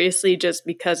taken seriously just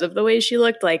because of the way she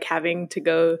looked, like having to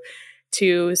go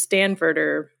to Stanford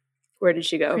or where did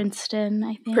she go? Princeton,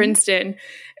 I think. Princeton,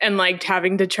 and like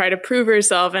having to try to prove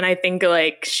herself. And I think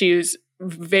like she was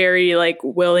very like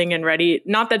willing and ready.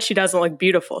 Not that she doesn't look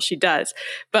beautiful, she does,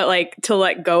 but like to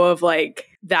let go of like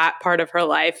that part of her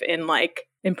life in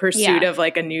pursuit of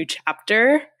like a new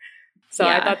chapter. So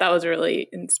I thought that was really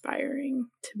inspiring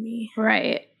to me.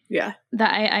 Right. Yeah.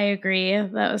 That I agree.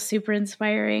 That was super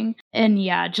inspiring. And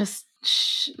yeah, just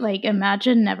like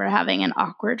imagine never having an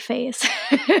awkward face.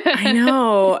 I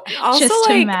know. Also, just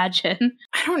like, imagine.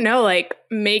 I don't know, like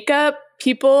makeup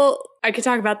people, I could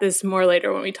talk about this more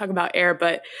later when we talk about Air,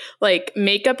 but like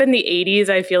makeup in the 80s,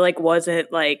 I feel like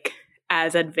wasn't like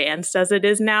as advanced as it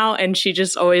is now. And she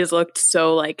just always looked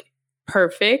so like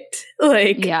perfect,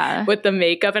 like with the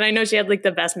makeup. And I know she had like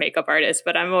the best makeup artist,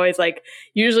 but I'm always like,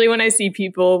 usually when I see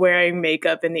people wearing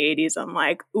makeup in the 80s, I'm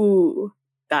like, ooh,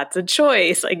 that's a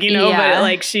choice, like, you know, but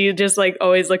like she just like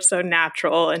always looked so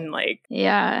natural and like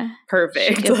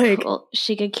perfect.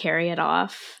 She could carry it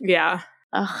off. Yeah.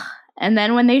 Ugh. And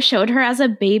then when they showed her as a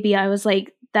baby, I was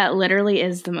like, that literally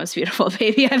is the most beautiful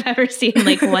baby I've ever seen.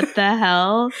 Like, what the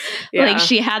hell? Like,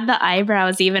 she had the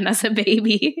eyebrows even as a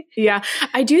baby. Yeah.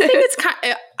 I do think it's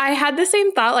I had the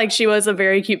same thought, like she was a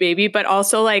very cute baby, but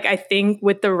also like I think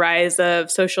with the rise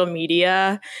of social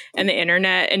media and the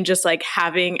internet and just like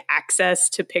having access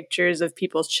to pictures of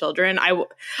people's children,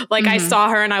 I saw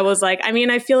her and I was like, I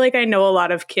mean, I feel like I know a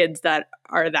lot of kids that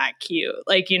are that cute,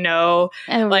 like, you know.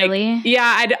 Oh, like, really?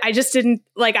 Yeah, I just didn't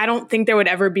like, I don't think there would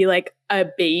ever be like a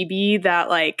baby that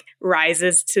like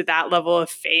rises to that level of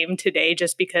fame today,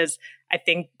 just because I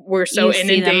think we're so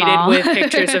inundated with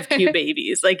pictures of cute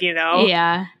babies, like, you know?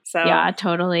 Yeah. So yeah,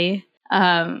 totally.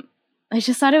 I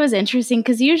just thought it was interesting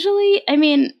because usually, I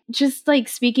mean, just like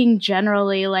speaking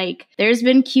generally, like there's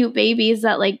been cute babies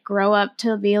that like grow up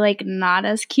to be like not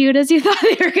as cute as you thought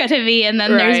they were going to be. And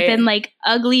then there's been like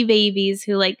ugly babies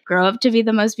who like grow up to be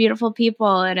the most beautiful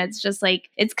people. And it's just like,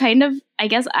 it's kind of, I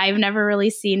guess I've never really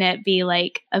seen it be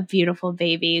like a beautiful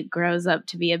baby grows up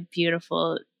to be a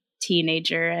beautiful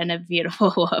teenager and a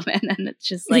beautiful woman, and it's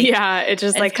just like it's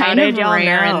just like kind of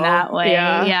rare in that way.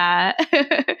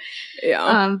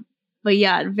 But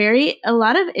yeah, a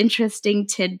lot of interesting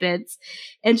tidbits.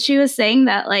 And she was saying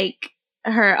that like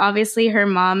obviously her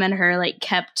mom and her like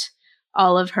kept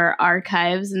all of her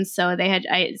archives, and so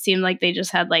it seemed like they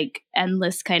just had like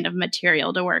endless kind of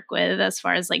material to work with as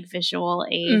far as like visual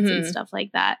aids and stuff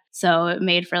like that. So it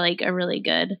made for like a really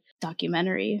good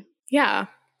documentary. Yeah.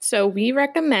 So we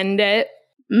recommend it.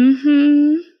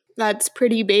 That's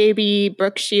Pretty Baby,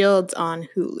 Brooke Shields on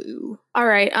Hulu. All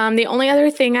right. The only other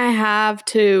thing I have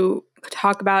to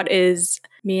talk about is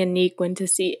me and Neek went to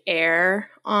see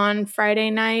Air on Friday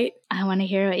night. I want to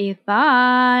hear what you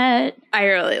thought. I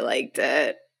really liked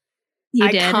it. You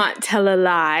did? I can't tell a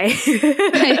lie.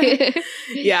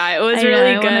 Yeah, it was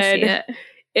really good.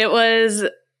 It was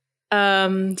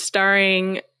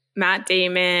starring Matt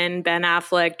Damon, Ben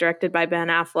Affleck, directed by Ben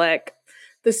Affleck.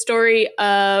 The story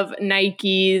of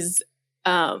Nike's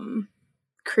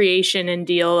creation and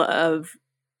deal of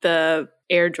the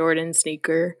Air Jordan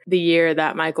sneaker the year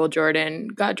that Michael Jordan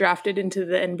got drafted into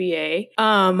the NBA.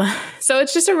 So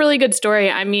it's just a really good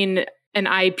story. I mean, an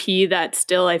IP that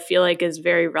still I feel like is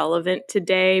very relevant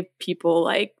today. People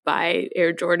like buy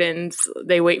Air Jordans.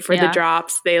 They wait for the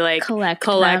drops. They like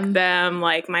collect them.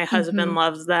 Like my husband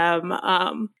loves them.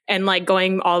 And like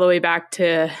going all the way back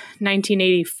to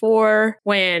 1984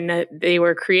 when they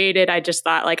were created, I just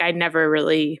thought like I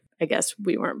guess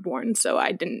we weren't born, so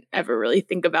I didn't ever really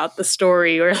think about the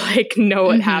story or like know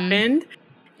what happened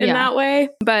in that way.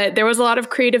 But there was a lot of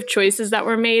creative choices that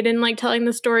were made in like telling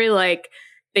the story. Like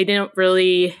they didn't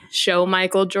really show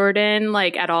Michael Jordan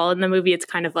like at all in the movie. It's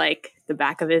kind of like the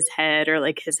back of his head or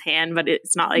like his hand, but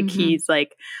it's not like he's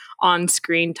like on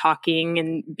screen talking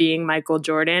and being Michael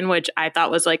Jordan, which I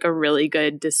thought was like a really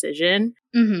good decision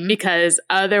because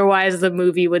otherwise the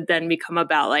movie would then become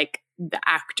about like the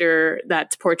actor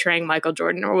that's portraying Michael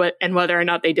Jordan and whether or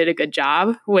not they did a good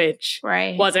job, which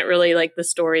wasn't really like the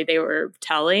story they were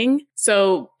telling.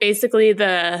 So basically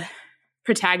the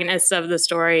protagonists of the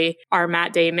story are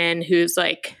Matt Damon, who's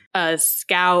like a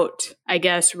scout, I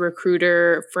guess,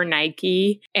 recruiter for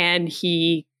Nike. And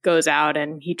he goes out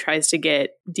and he tries to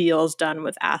get deals done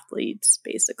with athletes,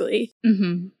 basically.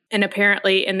 And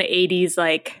apparently in the 80s,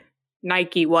 like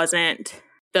Nike wasn't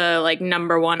the like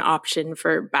number one option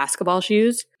for basketball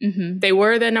shoes. They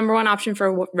were the number one option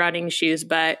for running shoes,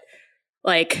 but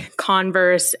like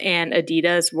Converse and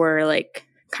Adidas were like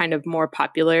kind of more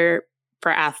popular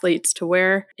for athletes to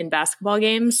wear in basketball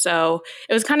games. So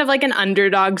it was kind of like an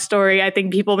underdog story. I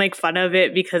think people make fun of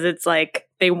it because it's like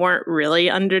they weren't really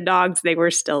underdogs. They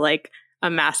were still like a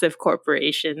massive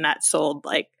corporation that sold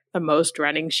like the most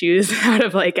running shoes out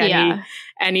of like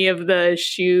any of the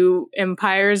shoe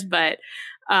empires, but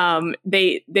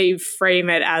they frame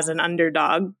it as an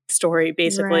underdog story,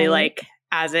 basically, like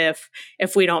as if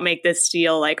we don't make this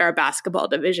deal, like our basketball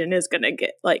division is gonna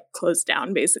get like closed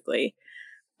down, basically.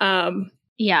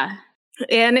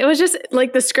 And it was just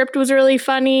like the script was really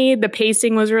funny, the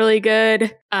pacing was really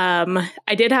good.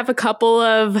 I did have a couple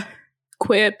of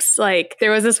quips. Like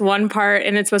there was this one part,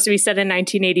 and it's supposed to be set in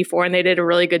 1984, and they did a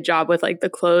really good job with like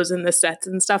the clothes and the sets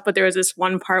and stuff, but there was this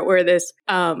one part where this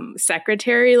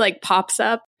secretary like pops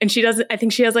up, and I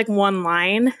think she has like one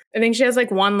line,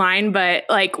 but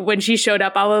like when she showed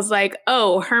up, I was like,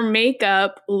 oh, her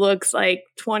makeup looks like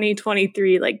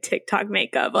 2023 like TikTok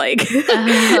makeup. Like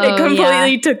it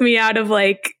completely took me out of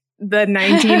like the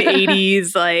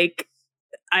 1980s like,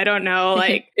 I don't know,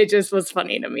 like it just was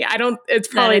funny to me. It's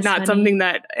probably not something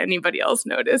that anybody else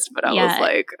noticed, but I was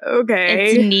like,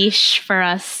 okay. It's niche for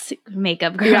us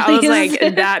makeup girlies. Yeah, I was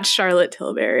like, that's Charlotte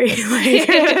Tilbury. Like,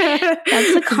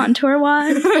 that's the contour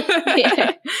one.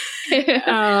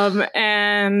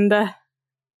 And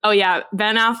oh yeah,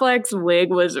 Ben Affleck's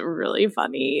wig was really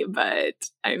funny, but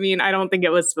I mean, I don't think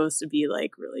it was supposed to be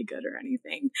like really good or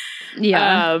anything.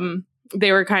 Yeah.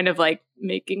 They were kind of like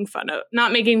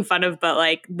not making fun of, but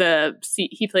like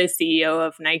he plays CEO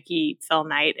of Nike, Phil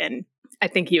Knight, and I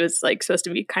think he was like supposed to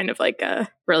be kind of like a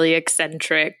really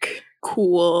eccentric,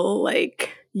 cool,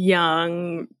 like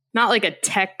young, not like a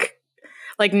tech,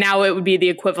 like now it would be the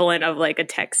equivalent of like a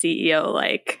tech CEO,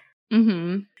 like,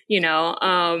 you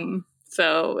know,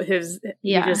 so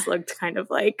he just looked kind of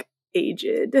like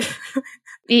aged.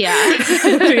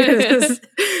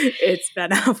 It's Ben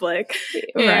Affleck,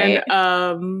 right?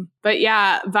 And, but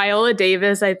yeah, Viola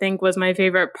Davis I think was my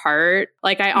favorite part.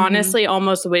 Like I honestly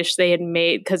almost wish they had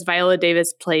made, because Viola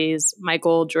Davis plays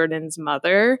Michael Jordan's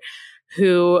mother,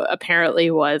 who apparently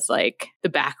was like the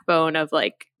backbone of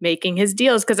like making his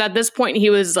deals, because at this point he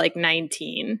was like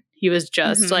 19. He was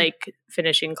just like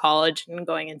finishing college and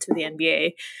going into the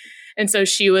NBA. And so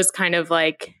she was kind of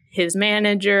like his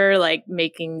manager, like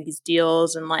making these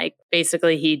deals, and like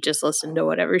basically he just listened to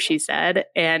whatever she said.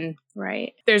 And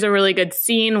there's a really good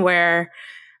scene where,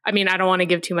 I mean, I don't want to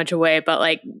give too much away, but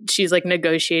like she's like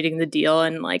negotiating the deal,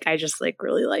 and like I just like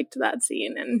really liked that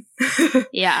scene, and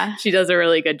she does a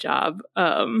really good job.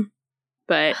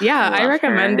 But yeah, I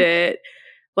recommend it.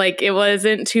 Like it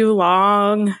wasn't too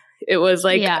long. It was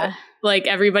like like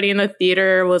everybody in the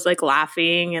theater was like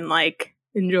laughing and like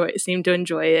seemed to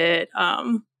enjoy it.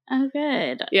 Oh,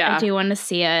 good. Yeah. I do want to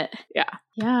see it. Yeah.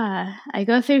 Yeah. I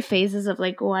go through phases of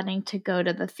like wanting to go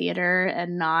to the theater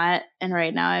and not. And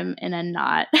right now I'm in a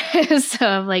not. So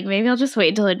I'm like, maybe I'll just wait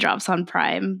until it drops on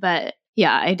Prime. But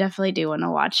yeah, I definitely do want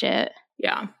to watch it.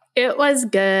 Yeah. It was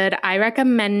good. I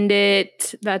recommend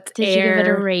it. Did you give it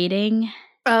a rating?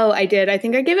 Oh, I did. I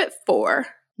think I gave it 4.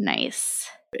 Nice.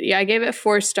 Yeah, I gave it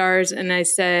 4 stars, and I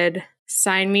said,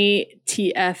 sign me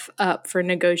TF up for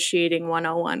negotiating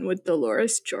 101 with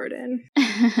Dolores Jordan.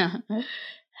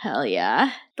 Hell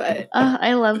yeah. But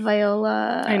I love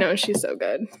Viola. I know, she's so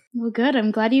good. Well, good.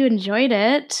 I'm glad you enjoyed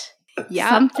it. Yeah.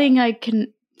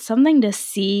 Something to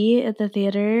see at the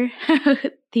theater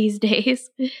these days.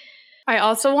 I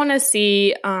also want to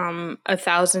see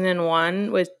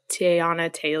 1001 with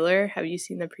Tiana Taylor. Have you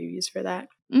seen the previews for that?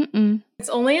 Mm-mm. It's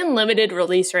only in limited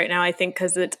release right now, I think,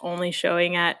 because it's only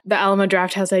showing at the Alamo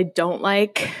Drafthouse I don't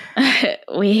like.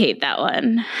 We hate that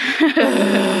one.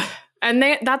 And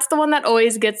that's the one that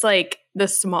always gets like the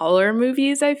smaller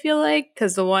movies, I feel like,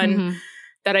 because the one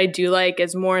that I do like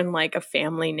is more in like a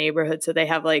family neighborhood. So they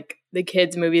have like the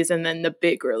kids' movies and then the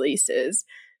big releases.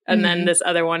 And then this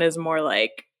other one is more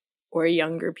like where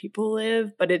younger people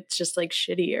live, but it's just like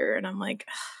shittier. And I'm like,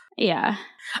 yeah,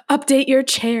 update your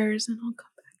chairs and I'll come back.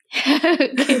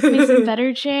 Give me some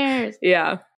better chairs.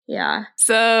 Yeah. Yeah.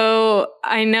 So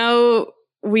I know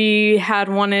we had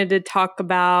wanted to talk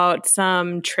about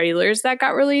some trailers that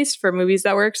got released for movies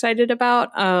that we're excited about.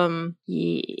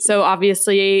 So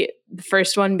obviously the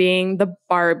first one being the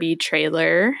Barbie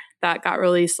trailer that got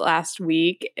released last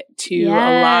week to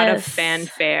a lot of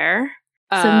fanfare.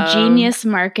 Some genius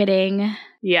marketing.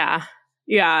 Yeah.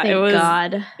 Yeah. Thank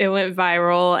God. It went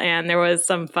viral, and there was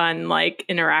some fun, like,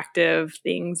 interactive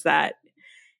things that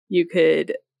you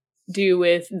could do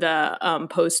with the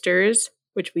posters,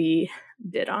 which we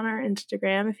did on our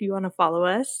Instagram. If you want to follow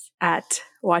us at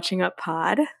Watching Up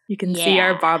Pod, you can see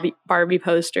our Barbie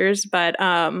posters. But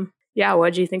yeah,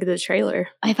 what did you think of the trailer?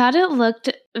 I thought it looked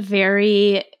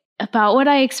very about what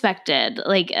I expected.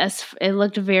 Like, it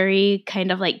looked very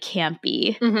kind of like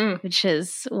campy, which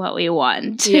is what we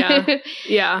want. Yeah.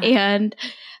 Yeah. And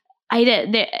I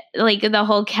did, like, the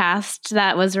whole cast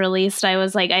that was released, I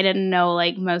was like, I didn't know,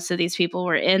 like, most of these people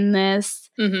were in this.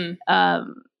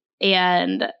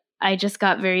 And I just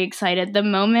got very excited. The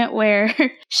moment where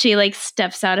she, like,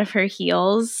 steps out of her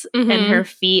heels and her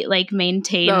feet, like,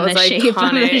 maintain the shape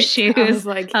of the shoes.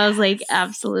 I was like,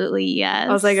 absolutely yes.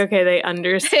 I was like, okay, they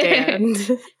understand.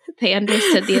 They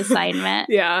understood the assignment.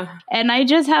 Yeah. And I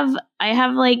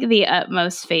have like the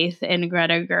utmost faith in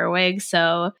Greta Gerwig.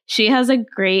 So she has a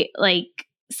great like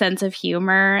sense of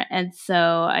humor. And so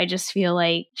I just feel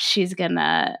like she's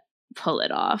gonna pull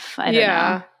it off. I don't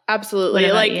know.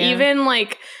 Absolutely. Like, even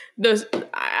like those,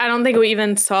 I don't think we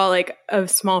even saw like a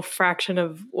small fraction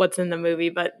of what's in the movie,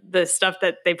 but the stuff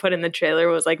that they put in the trailer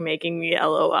was like making me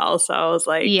LOL. So I was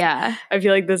like, I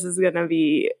feel like this is gonna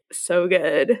be so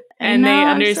good. And they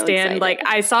understand, like,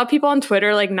 I saw people on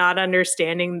Twitter like not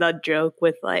understanding the joke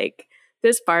with like,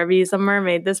 this Barbie's a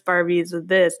mermaid, this Barbie's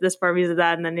this Barbie's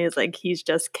that, and then he's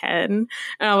just Ken.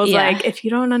 And I was like, if you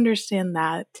don't understand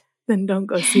that, then don't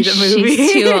go see the movie.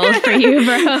 She's too old for you,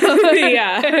 bro.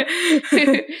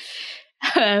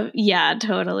 Yeah.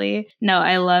 Totally. No,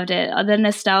 I loved it. The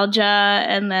nostalgia,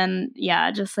 and then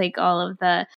just like all of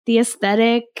the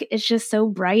aesthetic. It's just so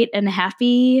bright and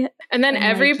happy. And then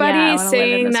everybody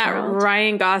saying that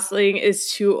Ryan Gosling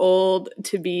is too old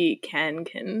to be Ken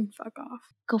can fuck off.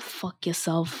 Go fuck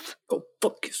yourself. Go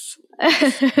fuck yourself.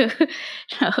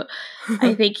 No,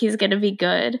 I think he's gonna be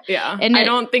good. Yeah. And I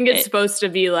don't think it's supposed to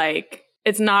be like,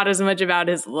 it's not as much about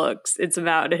his looks. It's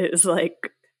about his like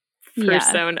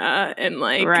persona and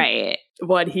like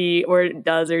what he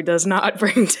does or does not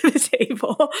bring to the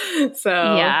table. So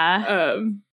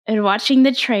and watching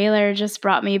the trailer just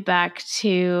brought me back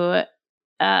to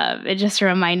it just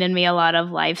reminded me a lot of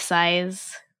Life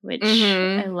Size, which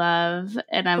I love.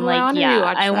 And I'm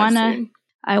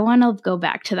I want to go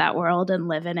back to that world and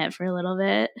live in it for a little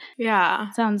bit.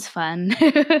 Yeah. Sounds fun.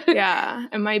 Yeah.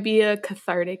 It might be a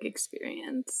cathartic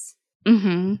experience.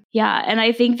 Yeah. And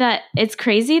I think that it's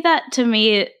crazy that, to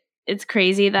me, it's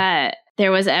crazy that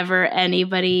there was ever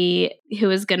anybody who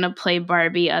was going to play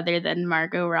Barbie other than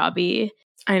Margot Robbie.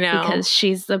 I know. Because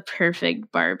she's the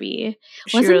perfect Barbie.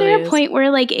 Wasn't there a point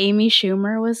where like Amy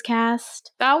Schumer was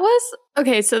cast? That was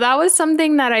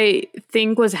something that I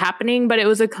think was happening, but it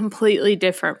was a completely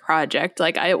different project.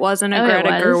 Like, it wasn't a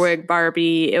Greta Gerwig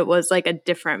Barbie. It was like a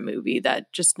different movie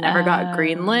that just never got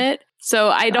greenlit. So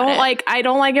I don't like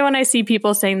it when I see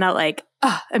people saying that, like,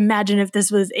 imagine if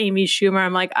this was Amy Schumer.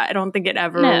 I'm like, I don't think it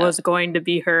ever was going to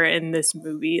be her in this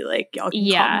movie. Like, y'all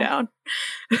can calm down.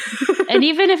 And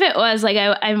even if it was, like,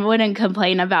 I wouldn't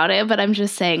complain about it, but I'm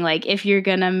just saying, like, if you're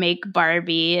gonna make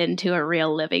Barbie into a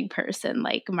real living person,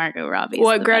 like Margot Robbie,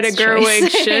 what Greta Gerwig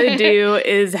should do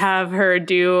is have her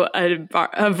do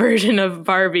a version of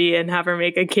Barbie and have her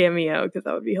make a cameo, because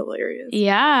that would be hilarious.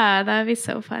 Yeah, that would be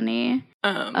so funny.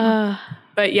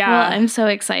 But yeah, well, I'm so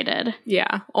excited.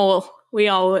 Yeah. Oh, we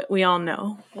all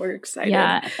know we're excited.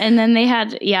 Yeah, and then they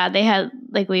had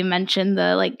like we mentioned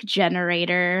the like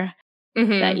generator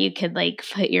that you could like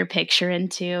put your picture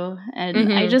into,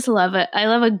 and I just love it. I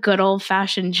love a good old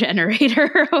fashioned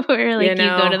generator where like you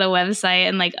go to the website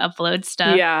and like upload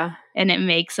stuff. Yeah. And it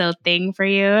makes a thing for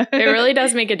you. It really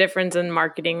does make a difference in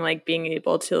marketing, like being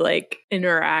able to like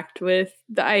interact with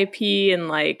the IP and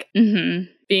like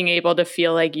being able to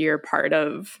feel like you're part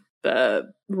of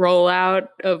the rollout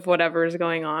of whatever is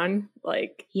going on.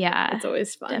 Like, it's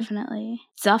always fun.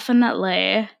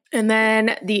 Definitely. And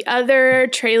then the other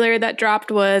trailer that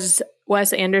dropped was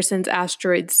Wes Anderson's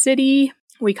Asteroid City.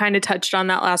 We kind of touched on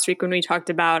that last week when we talked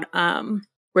about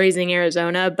Raising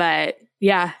Arizona, but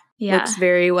looks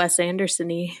very Wes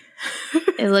Anderson-y.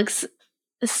 It looks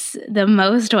the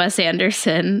most Wes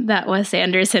Anderson that Wes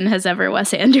Anderson has ever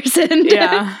Wes Anderson.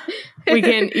 Yeah. We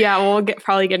can, we'll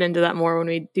probably get into that more when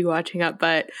we do Watching Up,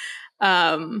 but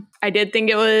I did think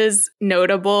it was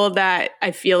notable that I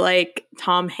feel like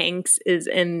Tom Hanks is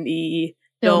in the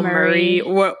Bill Murray,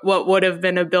 what would have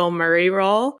been a Bill Murray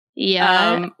role.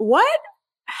 Yeah. What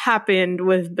happened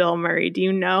with Bill Murray? Do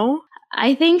you know?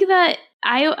 I think that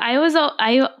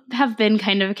I have been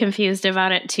kind of confused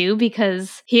about it too,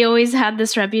 because he always had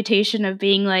this reputation of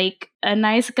being like a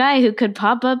nice guy who could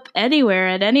pop up anywhere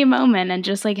at any moment and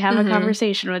just like have a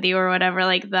conversation with you or whatever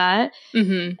like that.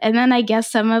 And then I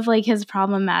guess some of like his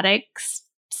problematic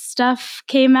stuff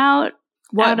came out.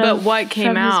 What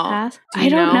came out? I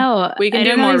don't know. We can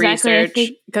do more research,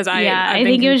 because I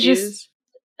think it was just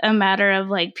a matter of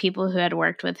like people who had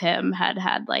worked with him had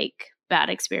like bad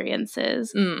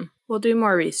experiences. We'll do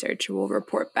more research. We'll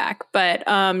report back. But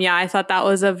yeah, I thought that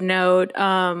was of note.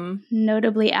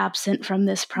 Notably absent from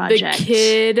this project. The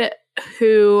kid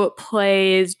who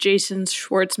plays Jason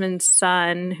Schwartzman's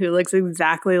son, who looks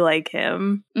exactly like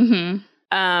him.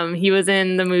 He was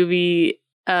in the movie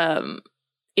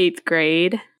 8th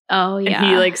Grade. Oh, yeah. And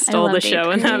he like stole the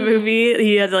show in that movie.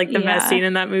 He had like the best scene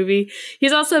in that movie.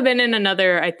 He's also been in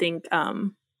another, I think,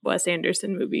 Wes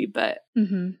Anderson movie. But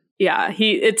yeah,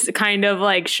 it's kind of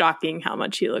like shocking how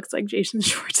much he looks like Jason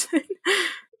Schwartzman.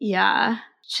 Yeah.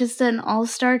 Just an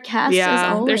all-star cast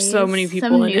as always. There's so many people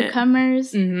Some in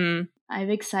newcomers. I'm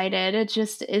excited. It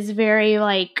just is very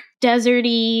like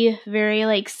deserty, very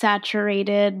like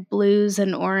saturated blues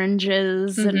and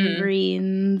oranges and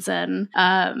greens and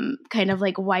kind of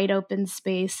like wide open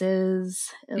spaces.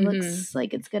 It looks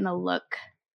like it's gonna look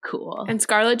cool. And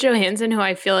Scarlett Johansson, who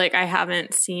I feel like I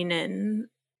haven't seen in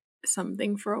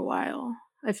something for a while.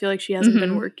 I feel like she hasn't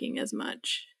been working as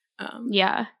much.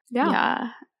 Yeah.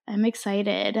 I'm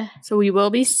excited. So we will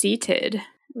be seated.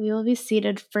 We will be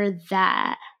seated for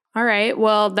that. All right.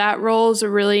 Well, that rolls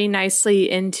really nicely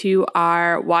into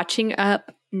our Watching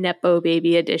Up Nepo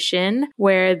Baby edition,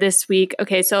 where this week,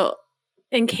 okay, so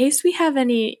in case we have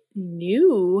any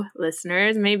new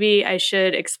listeners, maybe I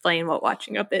should explain what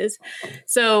Watching Up is.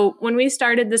 So when we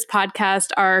started this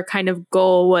podcast, our kind of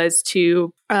goal was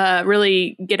to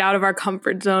really get out of our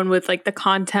comfort zone with like the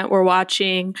content we're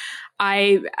watching.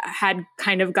 I had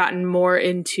kind of gotten more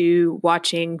into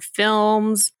watching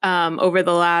films over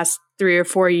the last 3 or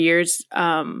 4 years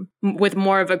with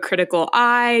more of a critical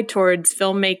eye towards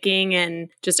filmmaking and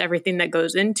just everything that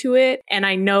goes into it. And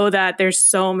I know that there's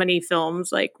so many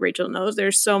films, like Rachel knows,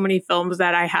 there's so many films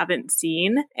that I haven't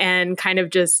seen, and kind of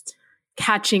just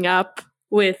catching up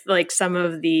with like some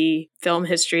of the film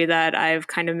history that I've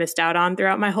kind of missed out on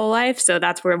throughout my whole life. So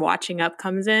that's where Watching Up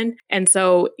comes in. And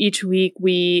so each week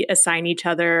we assign each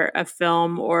other a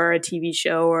film or a TV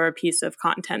show or a piece of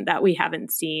content that we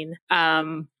haven't seen.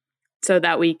 So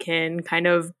that we can kind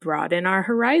of broaden our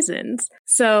horizons.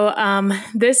 So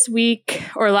this week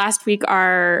or last week,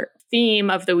 our theme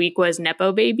of the week was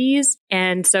Nepo babies.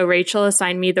 And so Rachel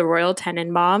assigned me the Royal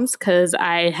Tenenbaums because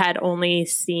I had only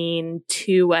seen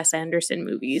 2 Wes Anderson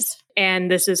movies.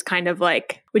 And this is kind of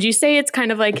like, would you say it's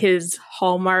kind of like his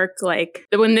hallmark? Like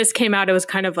when this came out, it was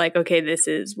kind of like, okay, this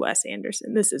is Wes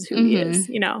Anderson. This is who he is,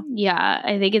 you know? Yeah,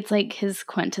 I think it's like his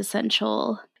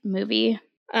quintessential movie.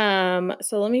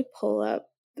 So let me pull up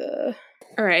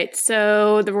all right.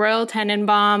 So the Royal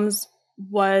Tenenbaums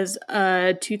was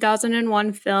a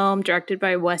 2001 film directed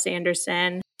by Wes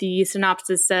Anderson. The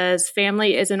synopsis says,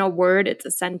 family isn't a word, it's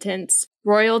a sentence.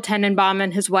 Royal Tenenbaum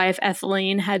and his wife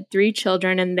Ethelene had 3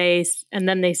 children and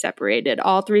then they separated.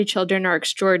 All 3 children are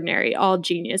extraordinary, all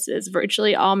geniuses.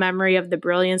 Virtually all memory of the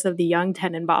brilliance of the young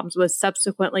Tenenbaums was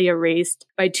subsequently erased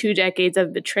by 2 decades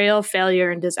of betrayal, failure,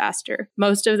 and disaster.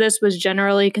 Most of this was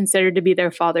generally considered to be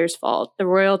their father's fault. The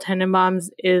Royal Tenenbaums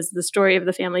is the story of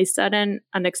the family's sudden,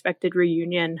 unexpected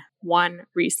reunion one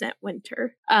recent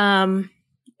winter.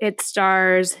 It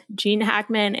stars Gene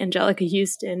Hackman, Angelica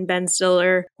Houston, Ben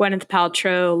Stiller, Gwyneth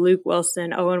Paltrow, Luke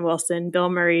Wilson, Owen Wilson,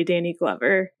 Bill Murray, Danny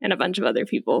Glover, and a bunch of other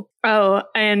people. Oh,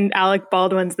 and Alec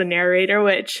Baldwin's the narrator,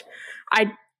 which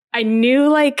I knew,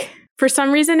 like, for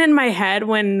some reason in my head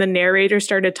when the narrator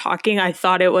started talking, I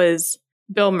thought it was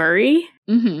Bill Murray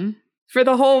for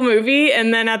the whole movie.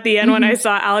 And then at the end, when I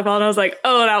saw Alec Baldwin, I was like,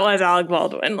 oh, that was Alec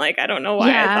Baldwin. Like, I don't know why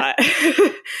I thought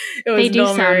it was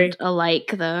Bill Murray. They do sound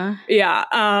alike, though.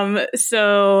 Yeah.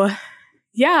 So,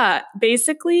 yeah,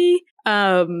 basically,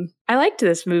 I liked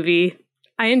this movie.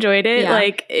 I enjoyed it. Yeah.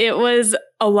 Like, it was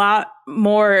a lot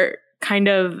more kind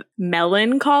of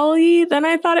melancholy than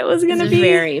I thought it was going to be.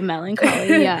 Very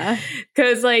melancholy, yeah.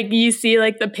 Because, like, you see,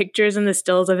 like, the pictures and the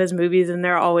stills of his movies, and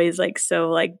they're always, like, so,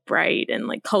 like, bright and,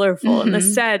 like, colorful, and the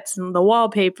sets and the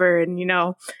wallpaper, and, you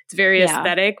know, it's very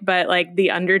aesthetic, but, like, the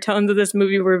undertones of this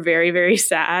movie were very, very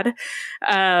sad.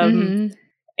 And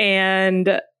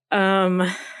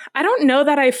I don't know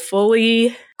that I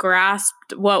fully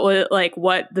grasped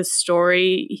what the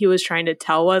story he was trying to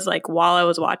tell was, like, while I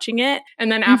was watching it.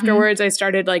 And then afterwards I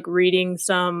started, like, reading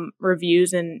some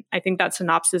reviews, and I think that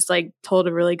synopsis, like, told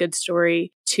a really good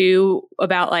story too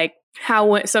about, like,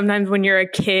 how sometimes when you're a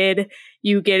kid,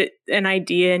 you get an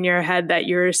idea in your head that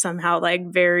you're somehow,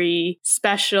 like, very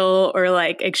special or,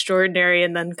 like, extraordinary,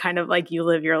 and then kind of, like, you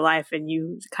live your life and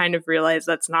you kind of realize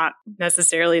that's not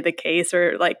necessarily the case,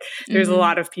 or, like, there's a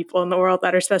lot of people in the world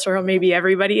that are special, or maybe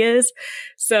everybody is.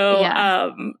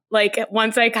 So, like,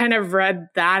 once I kind of read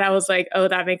that, I was like, oh,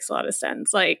 that makes a lot of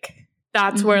sense. Like,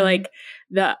 that's where like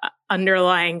the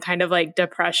underlying kind of like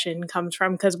depression comes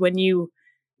from. Because when you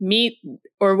meet,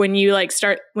 or when you like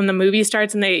when the movie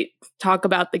starts and they talk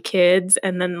about the kids,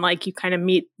 and then like you kind of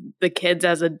meet the kids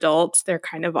as adults, they're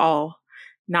kind of all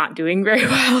not doing very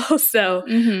well. So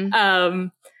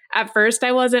at first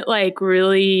I wasn't like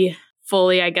really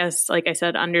fully, I guess, like I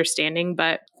said, understanding,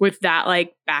 but with that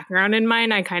like background in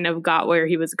mind, I kind of got where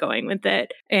he was going with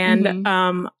it. And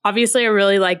obviously I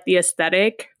really liked the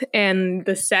aesthetic and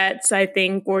the sets. I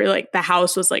think were like the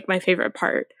house was like my favorite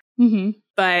part.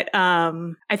 But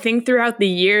I think throughout the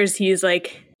years he's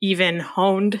like even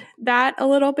honed that a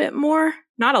little bit more.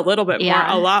 Not a little bit more,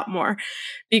 a lot more.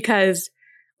 Because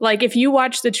like if you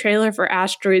watch the trailer for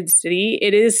Asteroid City,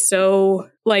 it is so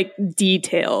like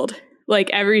detailed. Like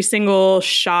every single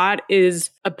shot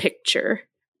is a picture.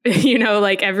 You know,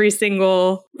 like every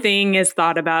single thing is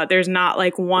thought about. There's not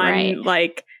like one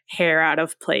like hair out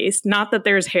of place. Not that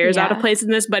there's hairs out of place in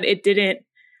this, but it didn't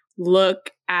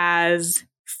look as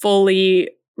fully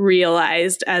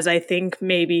realized as I think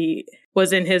maybe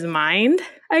was in his mind,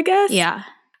 I guess. Yeah.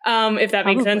 If that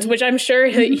makes sense, which I'm sure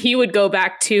he would go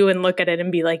back to and look at it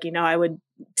and be like, you know, I would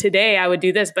do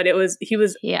this. But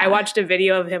I watched a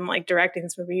video of him like directing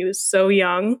this movie. He was so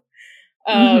young.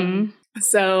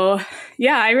 So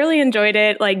yeah, I really enjoyed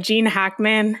it. Like Gene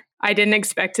Hackman, I didn't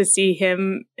expect to see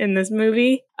him in this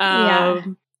movie.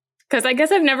 Because I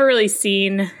guess I've always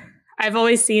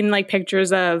seen like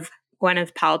pictures of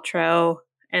Gwyneth Paltrow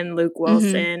and Luke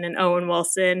Wilson and Owen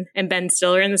Wilson and Ben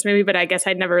Stiller in this movie, but I guess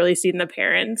I'd never really seen the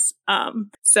parents.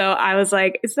 So I was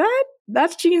like,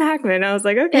 that's Gene Hackman? I was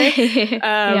like, okay.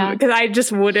 Because I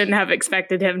just wouldn't have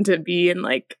expected him to be in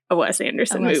like a Wes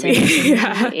Anderson movie.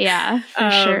 Yeah,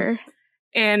 for sure.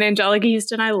 And Angelica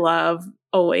Houston, I love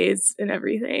always and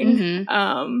everything.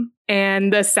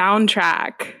 And the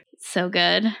soundtrack so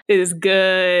good. Is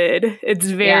good. It's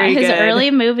very good. His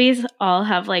early movies all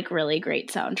have like really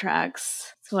great soundtracks.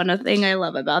 It's one of the things I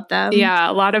love about them. Yeah,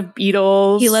 a lot of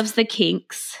Beatles. He loves the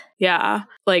Kinks. Yeah,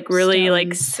 like really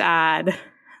like sad,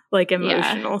 like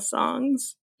emotional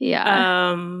songs.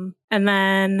 Yeah. And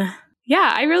then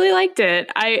I really liked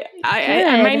it. I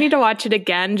might need to watch it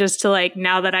again just to like,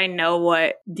 now that I know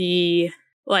what the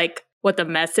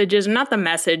message is, not the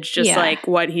message, just like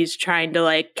what he's trying to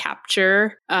like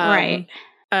capture. I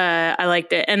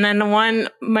liked it. And then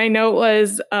my note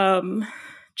was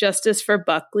Justice for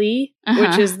Buckley,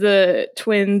 which is the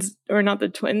twins, or not the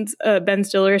twins, Ben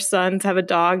Stiller's sons have a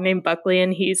dog named Buckley,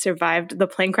 and he survived the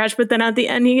plane crash, but then at the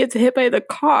end he gets hit by the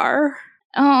car.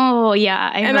 Oh yeah,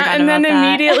 and then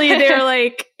immediately they're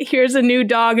like, here's a new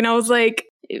dog, and I was like,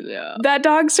 that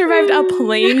dog survived a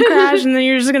plane crash, and then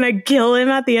you're just gonna kill him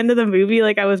at the end of the movie?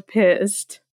 Like, I was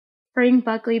pissed. Bring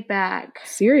Buckley back.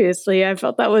 Seriously, I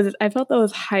felt that was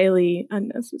highly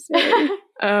unnecessary.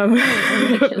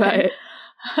 But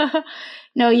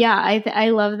no, yeah,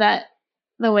 I love that,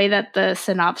 the way that the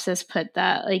synopsis put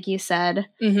that, like you said,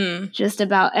 just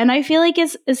about, and I feel like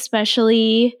it's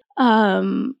especially.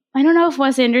 I don't know if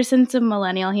Wes Anderson's a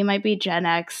millennial. He might be Gen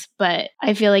X, but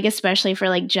I feel like especially for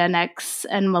like Gen X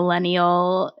and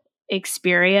millennial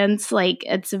experience, like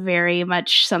it's very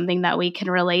much something that we can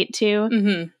relate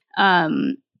to.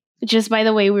 Just by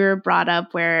the way we were brought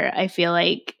up, where I feel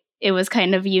like it was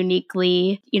kind of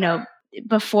uniquely, you know,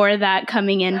 before that,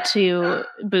 coming into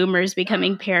boomers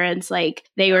becoming parents, like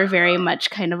they were very much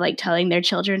kind of like telling their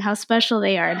children how special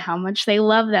they are and how much they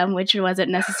love them, which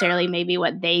wasn't necessarily maybe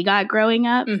what they got growing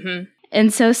up.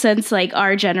 And so since like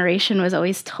our generation was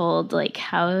always told like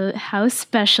how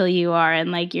special you are,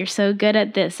 and like you're so good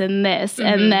at this and this,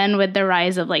 and then with the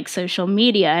rise of like social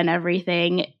media and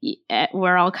everything,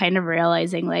 we're all kind of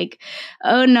realizing like,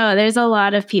 oh no, there's a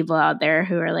lot of people out there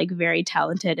who are like very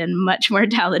talented and much more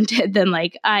talented than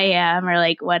like I am, or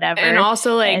like whatever. And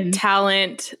also like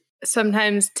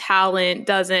sometimes talent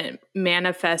doesn't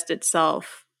manifest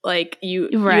itself. Like you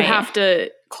have to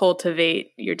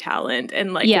cultivate your talent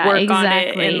and like work on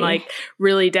it and like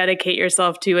really dedicate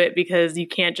yourself to it, because you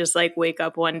can't just like wake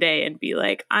up one day and be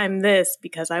like, I'm this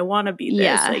because I want to be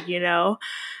this, like, you know?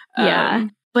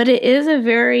 But it is a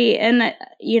very, and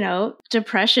you know,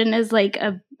 depression is like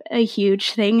a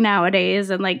huge thing nowadays,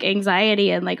 and like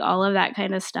anxiety and like all of that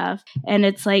kind of stuff. And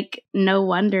it's like no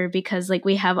wonder, because like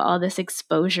we have all this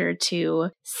exposure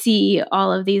to see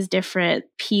all of these different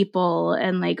people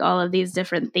and like all of these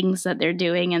different things that they're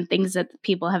doing and things that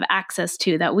people have access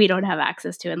to that we don't have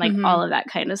access to, and like all of that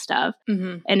kind of stuff.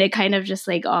 And it kind of just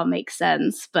like all makes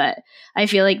sense. But I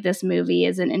feel like this movie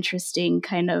is an interesting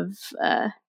kind of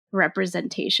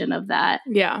representation of that.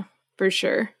 Yeah, for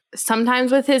sure.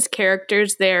 Sometimes with his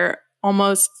characters, they're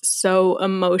almost so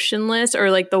emotionless,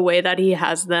 or like the way that he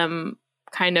has them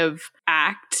kind of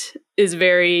act is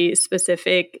very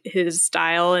specific, his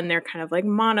style, and they're kind of like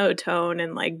monotone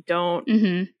and like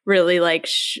don't really like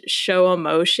show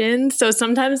emotion. So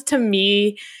sometimes to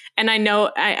me, and I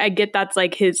know I get that's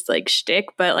like his like shtick,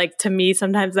 but like to me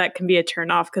sometimes that can be a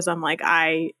turnoff because I'm like,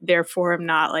 I therefore am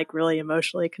not like really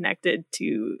emotionally connected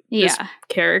to this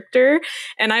character.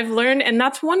 And I've learned, and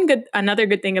that's another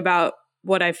good thing about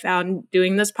what I found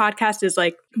doing this podcast is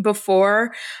like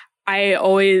before I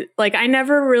always like, I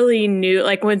never really knew,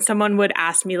 like when someone would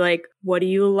ask me like, what do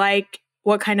you like?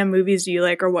 What kind of movies do you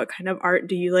like? Or what kind of art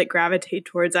do you like gravitate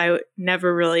towards? I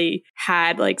never really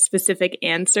had like specific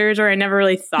answers, or I never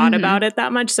really thought about it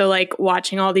that much. So like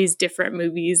watching all these different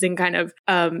movies and kind of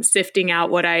sifting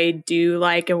out what I do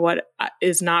like and what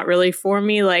is not really for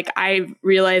me. Like I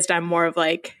realized I'm more of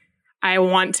like, I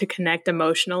want to connect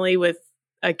emotionally with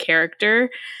a character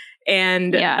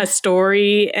and a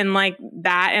story and like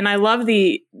that. And I love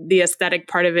the aesthetic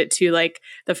part of it too, like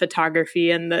the photography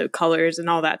and the colors and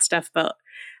all that stuff. But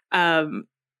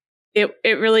it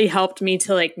really helped me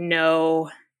to like know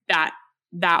that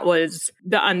was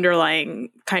the underlying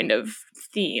kind of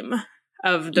theme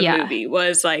of the movie,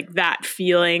 was like that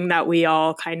feeling that we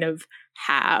all kind of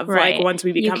have, like once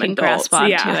we become adults. Grasp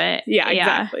onto it. Yeah,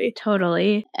 exactly.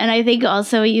 Totally. And I think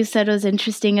also what you said was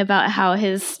interesting about how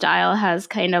his style has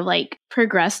kind of like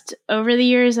progressed over the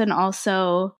years and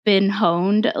also been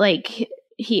honed. Like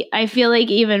I feel like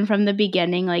even from the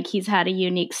beginning, like he's had a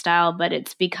unique style, but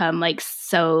it's become like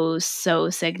so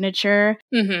signature.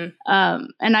 And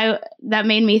that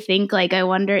made me think, like, I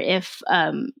wonder if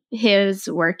his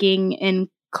working in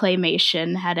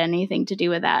claymation had anything to do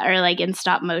with that, or like in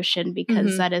stop motion,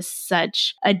 because that is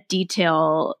such a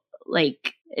detail,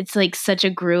 like it's like such a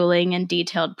grueling and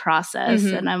detailed process.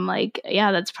 And I'm like,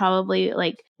 yeah, that's probably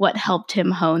like what helped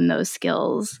him hone those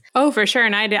skills. Oh, for sure.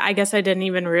 And I guess I didn't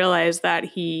even realize that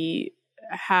he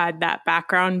had that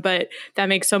background, but that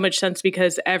makes so much sense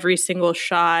because every single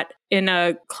shot in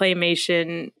a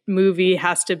claymation movie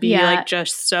has to be like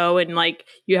just so, and like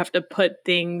you have to put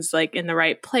things like in the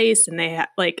right place, and they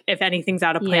like if anything's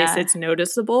out of place, it's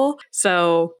noticeable.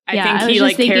 So I think he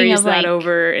like carries that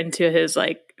over into his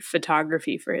like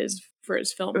photography for his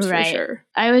films, for sure.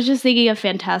 I was just thinking of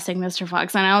Fantastic Mr.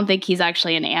 Fox, and I don't think he's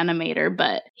actually an animator,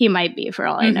 but he might be for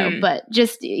all I know. But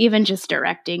just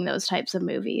directing those types of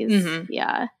movies,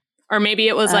 or maybe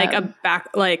it was like a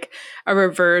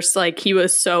reverse. Like he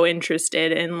was so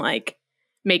interested in like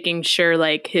making sure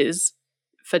like his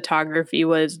photography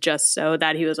was just so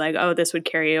that he was like, oh, this would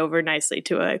carry over nicely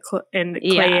to a clay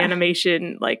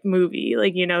animation like movie,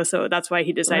 like, you know, so that's why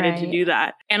he decided to do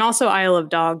that. And also Isle of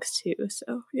Dogs too.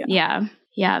 So yeah,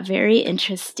 very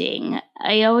interesting.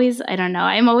 I don't know,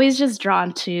 I'm always just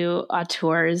drawn to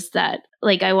auteurs that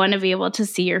like I want to be able to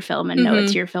see your film and know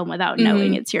it's your film without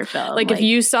knowing it's your film. Like if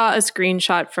you saw a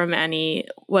screenshot from any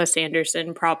Wes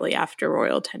Anderson, probably after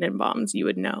Royal Tenenbaums, you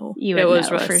would know it was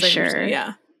Wes for sure.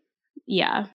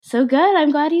 Yeah. So good.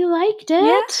 I'm glad you liked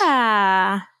it.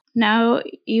 Yeah. Now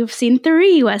you've seen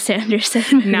 3 Wes Anderson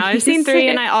movies. Now I've seen 3,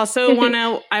 and I also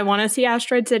want to see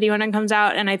Asteroid City when it comes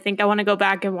out, and I think I want to go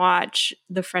back and watch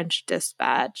The French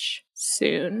Dispatch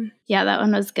soon. Yeah, that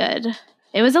one was good.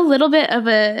 It was a little bit of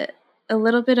a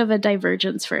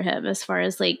divergence for him as far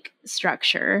as like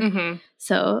structure.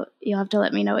 So you'll have to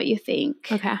let me know what you think.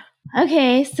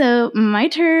 Okay, so my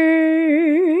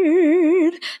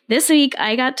turn. This week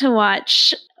I got to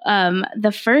watch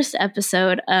the first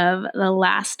episode of The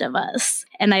Last of Us,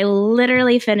 and I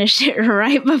literally finished it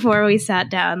right before we sat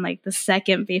down, like the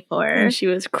second before. And she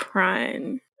was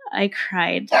crying. I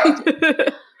cried.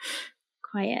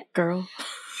 Quiet, girl.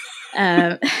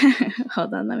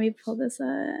 Hold on, let me pull this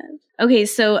up. Okay,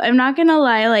 so I'm not gonna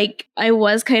lie, like I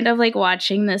was kind of like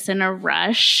watching this in a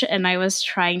rush, and I was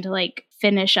trying to like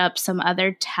finish up some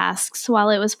other tasks while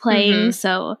it was playing,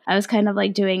 so I was kind of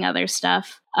like doing other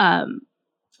stuff.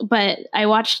 But I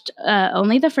watched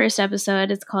only the first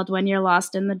episode. It's called When You're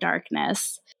Lost in the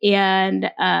Darkness, and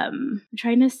I'm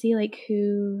trying to see like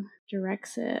who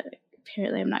directs it.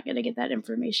 Apparently I'm not going to get that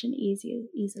information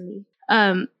easily.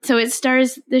 So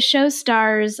the show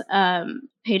stars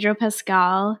Pedro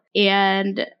Pascal,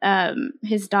 and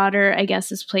his daughter, I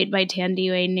guess, is played by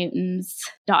Tandy Newton's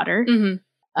daughter,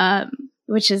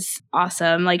 which is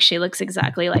awesome. Like she looks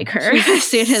exactly like her. As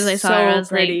soon as I saw her, I was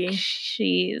pretty. Like,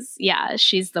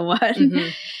 she's the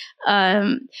one.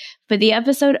 But the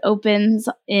episode opens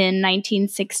in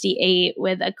 1968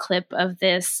 with a clip of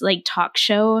this like talk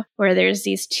show where there's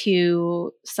these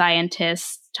 2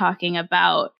 scientists talking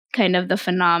about kind of the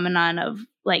phenomenon of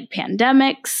like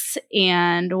pandemics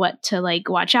and what to like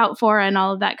watch out for and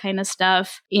all of that kind of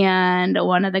stuff. And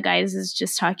one of the guys is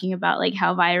just talking about like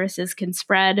how viruses can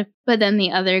spread. But then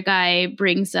the other guy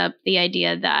brings up the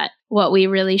idea that what we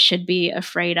really should be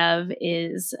afraid of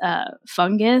is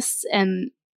fungus. And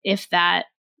if that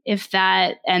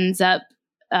ends up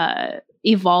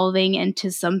evolving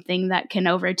into something that can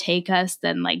overtake us,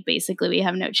 then like basically we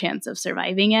have no chance of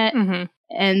surviving it. Mm-hmm.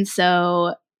 And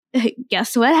so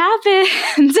guess what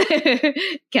happens?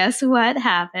 Guess what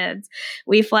happens?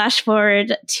 We flash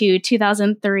forward to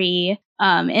 2003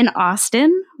 in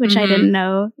Austin, which I didn't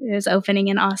know it was opening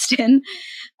in Austin.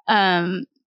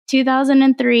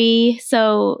 2003,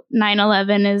 so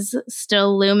 9/11 is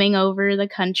still looming over the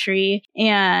country.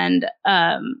 And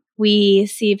we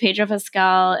see Pedro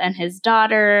Pascal and his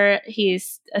daughter.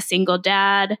 He's a single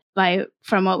dad,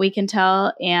 from what we can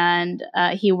tell. And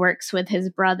he works with his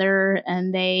brother,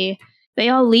 and they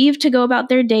all leave to go about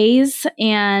their days.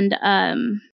 And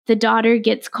the daughter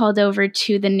gets called over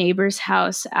to the neighbor's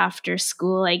house after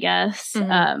school, I guess.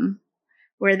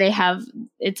 Where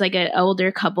it's like an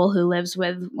older couple who lives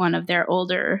with one of their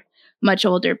much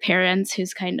older parents,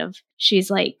 who's she's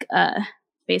like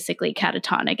basically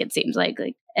catatonic, it seems like.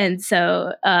 And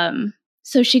so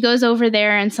so she goes over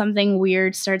there, and something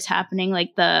weird starts happening.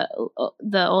 Like the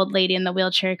old lady in the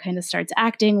wheelchair kind of starts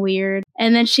acting weird,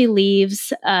 and then she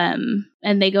leaves.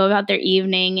 And they go about their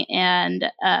evening,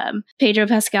 and Pedro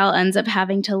Pascal ends up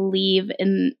having to leave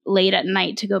late at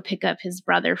night to go pick up his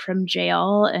brother from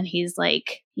jail. And he's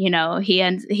like, he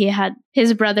had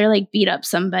his brother like beat up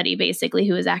somebody basically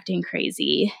who was acting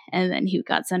crazy, and then he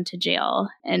got sent to jail.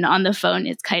 And on the phone,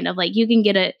 it's kind of like you can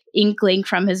get an inkling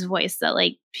from his voice that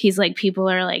like he's like people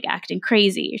are like acting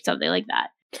crazy or something like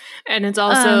that. And it's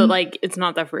also like it's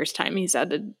not the first time he's had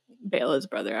to bail his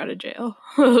brother out of jail.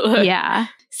 Yeah.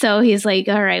 So he's like,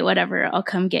 all right, whatever, I'll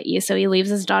come get you. So he leaves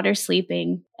his daughter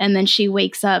sleeping, and then she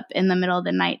wakes up in the middle of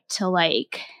the night to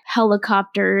like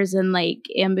helicopters and like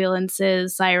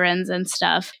ambulances, sirens and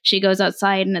stuff. She goes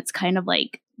outside, and it's kind of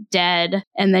like dead.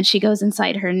 And then she goes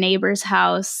inside her neighbor's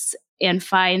house and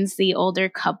finds the older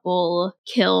couple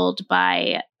killed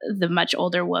by the much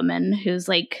older woman, who's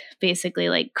like basically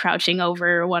like crouching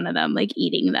over one of them, like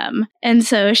eating them. And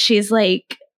so she's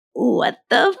like, what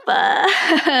the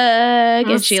fuck?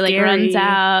 And she like runs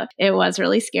out. It was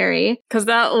really scary because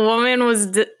that woman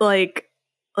was like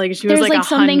she was like like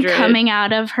something coming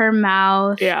out of her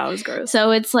mouth. Yeah, it was gross.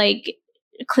 So it's like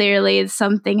clearly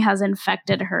something has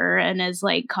infected her and is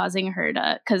like causing her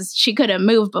to, because she couldn't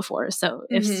move before. So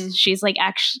if she's like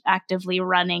actively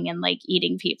running and like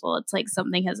eating people, it's like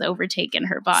something has overtaken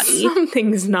her body.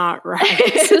 Something's not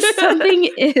right.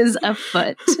 Something is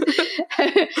afoot.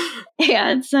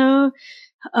 And so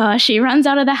she runs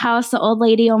out of the house. The old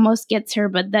lady almost gets her,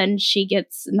 but then she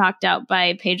gets knocked out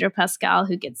by Pedro Pascal,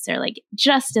 who gets there like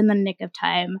just in the nick of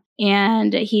time.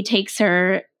 And he takes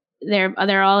her.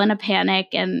 They're all in a panic,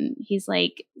 and he's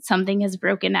like, something has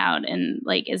broken out and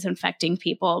like is infecting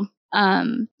people.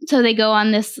 So they go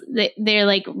on this, they're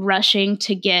like rushing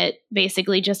to get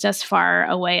basically just as far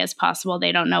away as possible.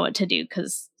 They don't know what to do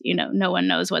because, no one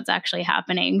knows what's actually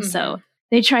happening. So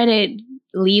they try to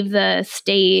leave the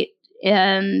state,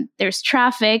 and there's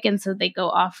traffic. And so they go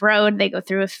off road, they go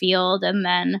through a field, and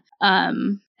then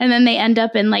they end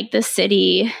up in like the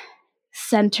city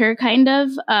center kind of.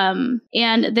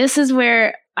 And this is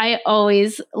where I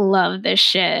always love this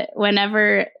shit.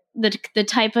 Whenever the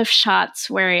type of shots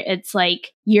where it's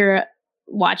like you're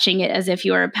watching it as if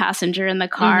you're a passenger in the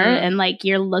car, and like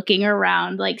you're looking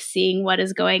around, like seeing what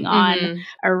is going on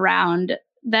around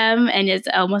them, and it's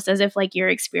almost as if like you're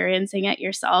experiencing it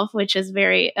yourself, which is a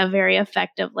very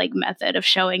effective like method of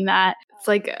showing that. It's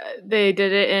like they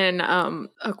did it in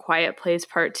A Quiet Place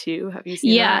Part 2. Have you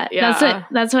seen that? Yeah,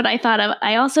 that's what I thought of.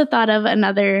 I also thought of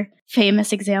another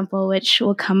famous example, which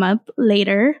will come up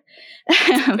later.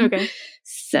 Okay.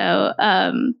 So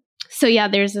yeah,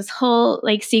 there's this whole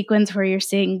like sequence where you're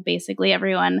seeing basically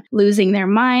everyone losing their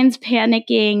minds,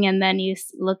 panicking, and then you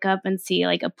look up and see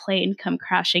like a plane come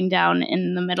crashing down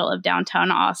in the middle of downtown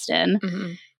Austin.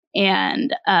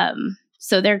 And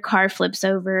so their car flips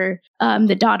over.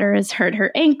 The daughter has hurt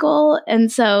her ankle,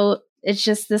 and so it's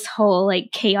just this whole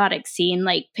like chaotic scene.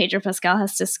 Like Pedro Pascal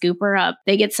has to scoop her up.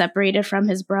 They get separated from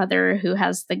his brother who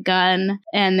has the gun,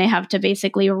 and they have to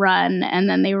basically run. And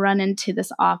then they run into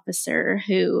this officer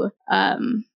who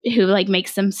like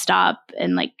makes them stop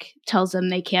and like tells them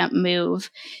they can't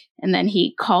move. And then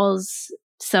he calls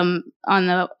on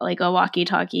the like a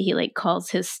walkie-talkie. He like calls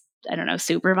his I don't know,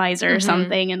 supervisor or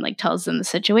something, and like tells them the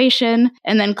situation.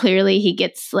 And then clearly he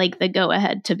gets like the go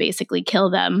ahead to basically kill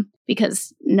them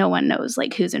because no one knows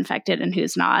like who's infected and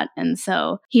who's not. And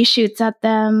so he shoots at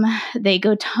them. They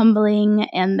go tumbling,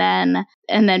 and then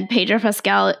Pedro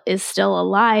Pascal is still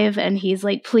alive, and he's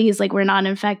like, please, like, we're not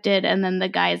infected. And then the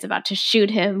guy is about to shoot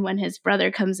him when his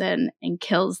brother comes in and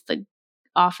kills the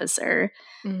officer.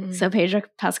 So Pedro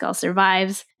Pascal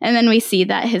survives. And then we see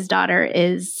that his daughter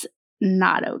is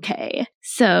not okay.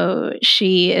 So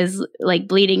she is like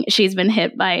bleeding. She's been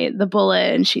hit by the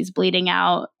bullet and she's bleeding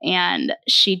out, and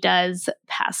she does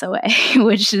pass away,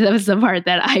 which was the part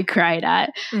that I cried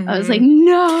at. I was like,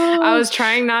 no. I was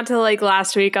trying not to, like,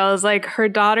 last week. I was like, her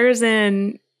daughter's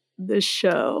in the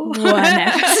show. One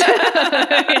episode.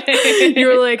 You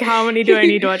were like, how many do I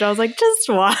need to watch? I was like, just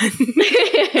one.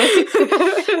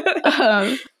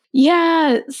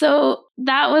 Yeah, so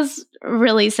that was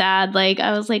really sad. Like,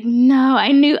 I was like, no,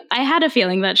 I had a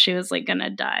feeling that she was like gonna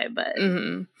die, but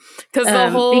because the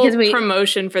whole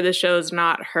promotion for the show is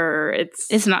not her.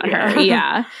 It's not her.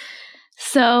 Yeah.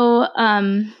 So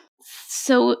and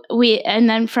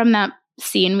then from that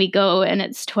scene we go, and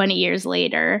it's 20 years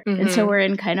later, and so we're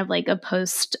in kind of like a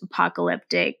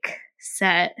post-apocalyptic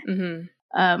set.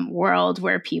 World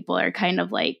where people are kind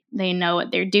of like, they know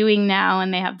what they're doing now,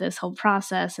 and they have this whole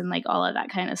process and like all of that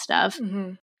kind of stuff.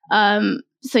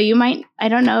 So you might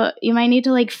need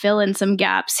to like fill in some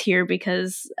gaps here,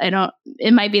 because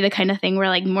it might be the kind of thing where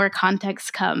like more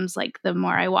context comes like the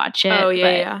more I watch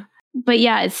it. But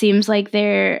yeah, it seems like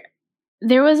there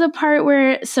was a part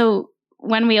where, so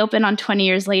when we open on 20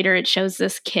 years later, it shows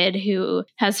this kid who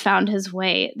has found his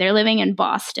way. They're living in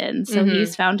Boston, so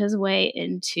he's found his way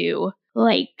into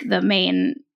like the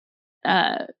main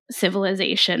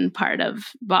civilization part of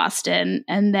Boston,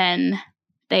 and then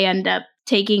they end up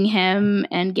taking him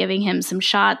and giving him some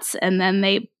shots, and then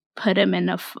they put him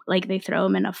in they throw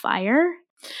him in a fire.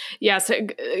 Yeah, so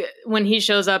when he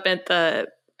shows up at the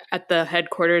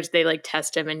headquarters, they like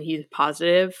test him and he's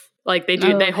positive. Like they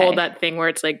do, they hold that thing where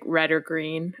it's like red or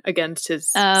green against his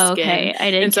skin. Okay, I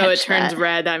didn't. And so it turns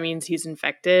red. That means he's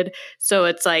infected. So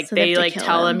it's like they like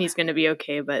tell him he's going to be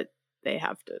okay, but they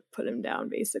have to put him down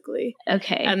basically.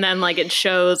 Okay. And then like it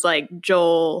shows like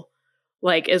Joel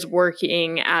like is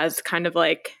working as kind of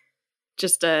like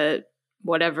just a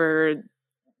whatever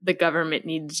the government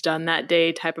needs done that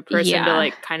day type of person to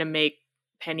like kind of make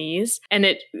pennies.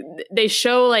 And they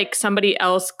show like somebody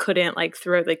else couldn't like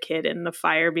throw the kid in the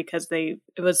fire because it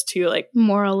was too like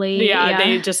morally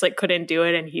they just like couldn't do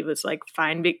it, and he was like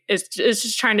fine. It's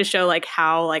just trying to show like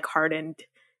how like hardened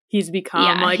he's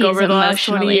become like over the last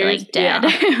 20 years. Like, dead.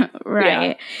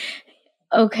 Right.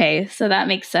 Yeah. Okay, so that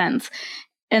makes sense.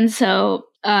 And so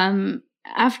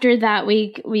after that,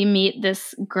 we meet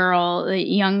this girl, a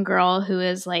young girl who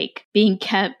is like being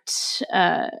kept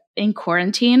in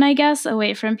quarantine, I guess,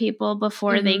 away from people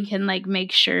before they can like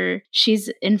make sure she's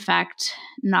in fact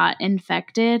not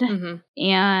infected.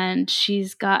 And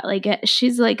she's got like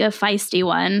she's like a feisty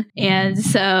one, and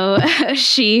so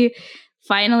she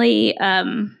finally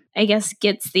I guess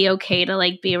gets the okay to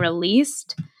like be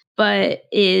released, but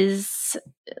is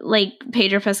like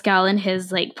Pedro Pascal and his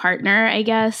like partner, I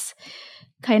guess,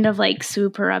 kind of like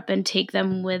swoop her up and take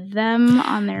them with them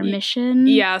on their mission.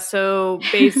 Yeah, so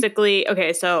basically,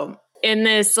 okay, so in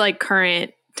this like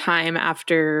current time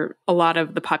after a lot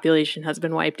of the population has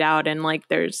been wiped out and like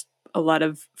there's a lot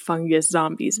of fungus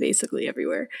zombies basically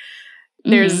everywhere,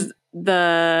 there's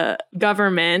the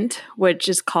government, which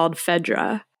is called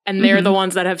Fedra, and they're the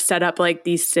ones that have set up like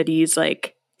these cities,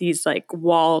 like these like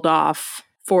walled off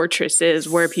fortresses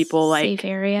where people like safe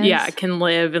areas. Can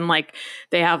live, and like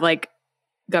they have like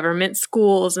government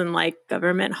schools and like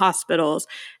government hospitals.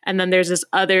 And then there's this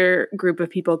other group of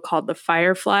people called the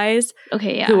Fireflies,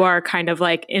 who are kind of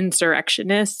like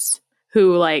insurrectionists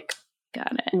who like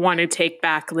want to take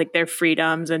back like their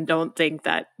freedoms and don't think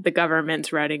that the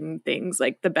government's running things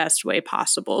like the best way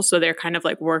possible. So they're kind of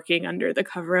like working under the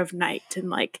cover of night and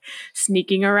like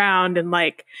sneaking around and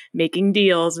like making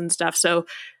deals and stuff. So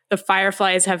the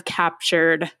Fireflies have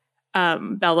captured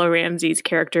Bella Ramsey's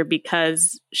character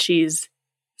because she's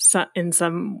in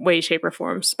some way, shape, or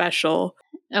form special.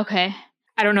 Okay.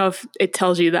 I don't know if it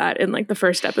tells you that in like the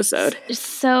first episode.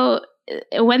 So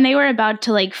when they were about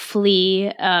to like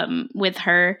flee with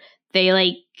her, they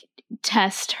like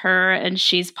test her and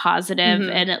she's positive,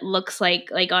 and it looks like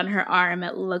on her arm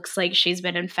it looks like she's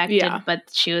been infected, but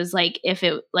she was like, if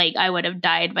it like I would have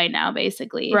died by now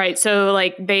basically. Right. So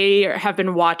like they have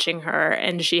been watching her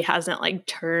and she hasn't like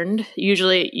turned.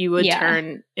 Usually you would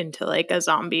turn into like a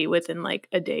zombie within like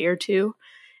a day or two,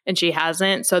 and she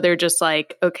hasn't. So they're just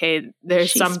like, okay,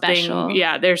 there's She's something, special.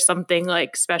 yeah, there's something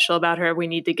like special about her. We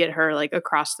need to get her like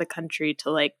across the country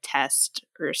to like test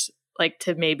or like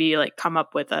to maybe like come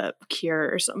up with a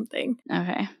cure or something.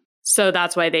 Okay. So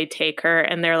that's why they take her,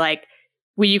 and they're like,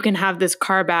 well, you can have this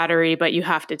car battery, but you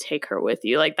have to take her with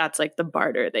you. Like that's like the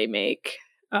barter they make.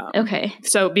 Okay.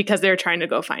 So because they're trying to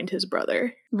go find his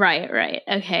brother. Right.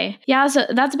 Okay. Yeah, so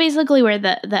that's basically where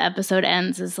the episode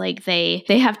ends, is like they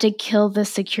have to kill the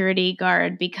security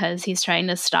guard because he's trying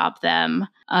to stop them.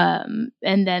 And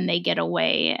then they get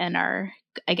away and are,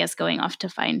 I guess, going off to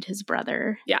find his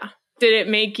brother. Yeah. Did it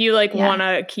make you like want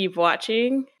to keep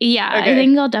watching? Yeah, okay. I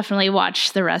think I'll definitely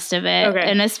watch the rest of it. Okay.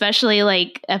 And especially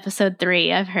like episode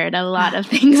 3, I've heard a lot of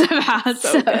things about.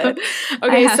 So good.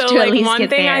 Okay, so like one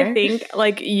thing I think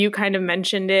like you kind of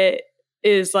mentioned it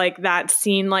is like that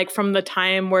scene like from the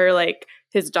time where like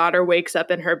his daughter wakes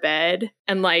up in her bed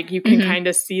and like you can kind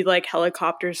of see like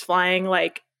helicopters flying,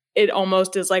 like it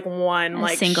almost is like one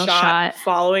like single shot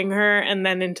following her and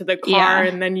then into the car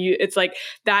and then it's like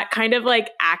that kind of like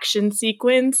action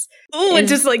sequence. Oh, it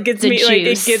just like gets me juice. Like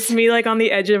it gets me like on the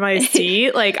edge of my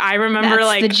seat. Like I remember That's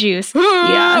like the juice.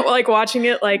 Yeah. Like watching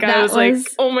it like I was like,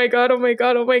 oh my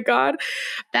god.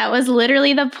 That was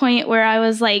literally the point where I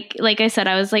was like I said,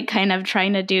 I was like kind of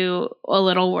trying to do a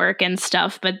little work and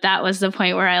stuff, but that was the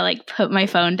point where I like put my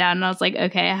phone down and I was like,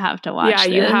 okay, I have to watch this.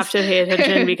 You have to pay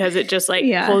attention because it just like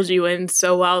pulls you in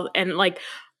so well. And like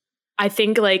I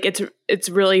think like it's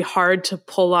really hard to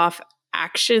pull off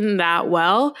action that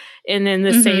well and in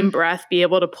the same breath be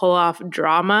able to pull off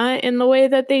drama in the way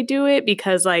that they do it,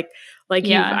 because like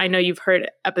I know you've heard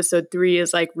episode 3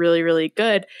 is like really, really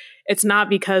good. It's not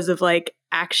because of like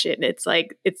action. It's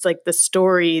like the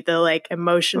story, the like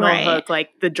emotional hook, like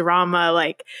the drama,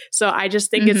 like so I just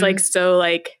think it's like so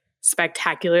like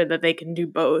spectacular that they can do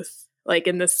both like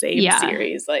in the same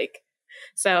series. Like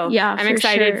so I'm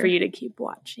excited for you to keep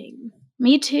watching.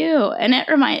 Me too. And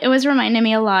it was reminding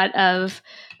me a lot of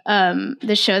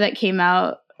the show that came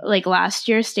out like last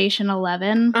year, Station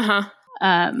 11.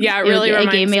 It really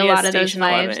it gave me a lot of those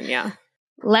vibes. 11, yeah.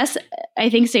 Less, I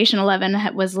think Station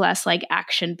 11 was less like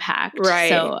action packed. Right.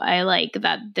 So I like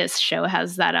that this show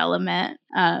has that element.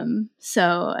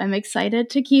 So I'm excited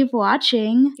to keep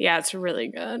watching. Yeah, it's really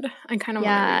good. I kind of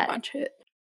want to rewatch it.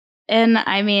 And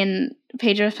I mean,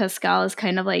 Pedro Pascal is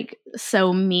kind of like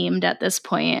so memed at this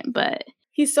point, but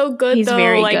he's so good. He's though.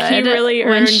 very like, good. He really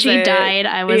when earns she it. died,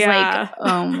 I was like,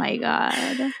 oh my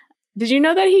god. Did you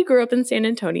know that he grew up in San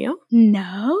Antonio?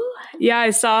 No. Yeah, I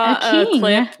saw a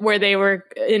clip where they were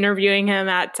interviewing him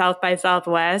at South by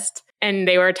Southwest, and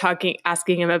they were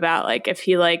asking him about like if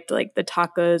he liked like the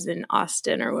tacos in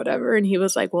Austin or whatever, and he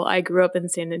was like, "Well, I grew up in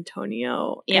San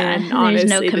Antonio, and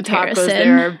honestly, the tacos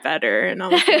there are better." And I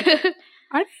was like,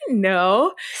 I didn't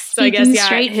know. So I guess his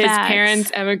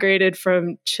parents emigrated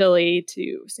from Chile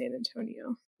to San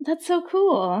Antonio. That's so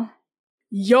cool.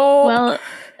 Yo.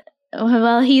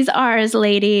 Well, he's ours,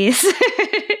 ladies.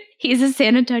 He's a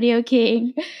San Antonio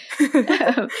king.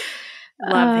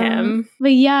 Love him.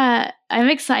 But yeah, I'm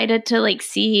excited to like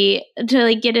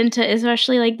get into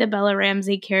especially like the Bella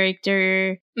Ramsey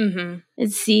character and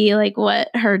see like what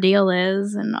her deal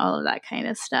is and all of that kind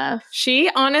of stuff. She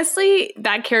honestly,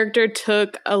 that character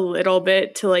took a little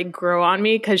bit to like grow on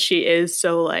me because she is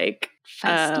so like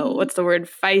what's the word,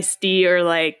 feisty, or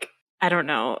like I don't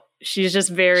know. She's just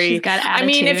very, she's got attitude. I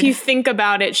mean, if you think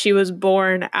about it, she was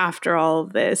born after all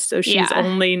of this. So she's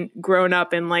only grown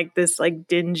up in like this like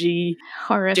dingy,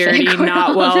 horrific dirty, world.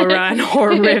 not well run,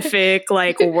 horrific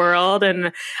like world.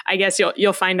 And I guess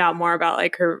you'll find out more about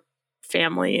like her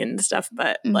family and stuff.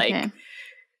 But like,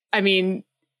 I mean,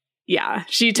 yeah,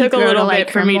 she took a little bit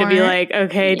for me to be like,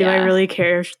 okay, do I really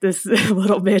care if this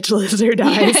little bitch lives or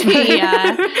dies?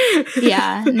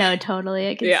 Yeah, no, totally.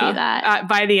 I can see that.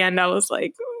 By the end, I was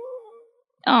like,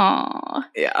 oh,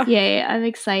 yeah. Yay, I'm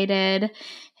excited.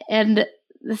 And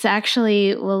this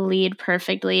actually will lead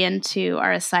perfectly into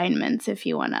our assignments if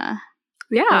you want to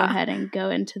go ahead and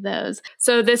go into those.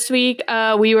 So this week,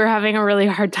 we were having a really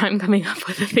hard time coming up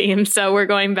with a theme. So we're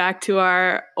going back to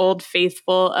our old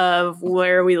faithful of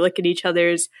where we look at each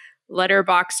other's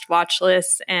letterboxed watch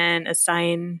lists and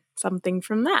assign something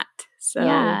from that. So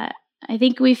yeah. I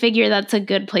think we figure that's a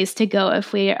good place to go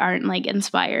if we aren't like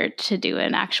inspired to do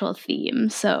an actual theme.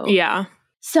 So yeah.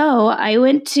 So I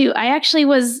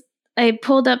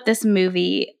pulled up this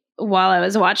movie while I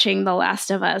was watching The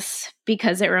Last of Us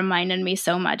because it reminded me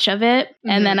so much of it. Mm-hmm.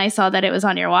 And then I saw that it was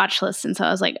on your watch list. And so I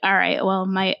was like, all right, well,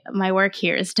 my work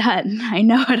here is done. I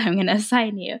know what I'm going to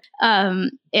assign you.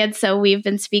 And so we've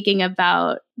been speaking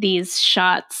about these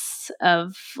shots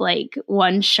of like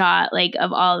one shot, like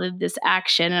of all of this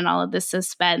action and all of this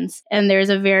suspense. And there's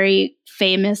a very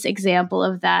famous example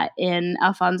of that in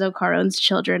Alfonso Cuarón's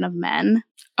Children of Men.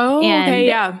 Oh, and okay,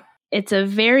 yeah. It's a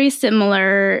very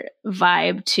similar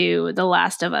vibe to The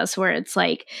Last of Us, where it's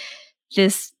like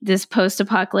this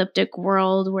post-apocalyptic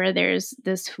world where there's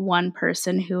this one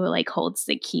person who like holds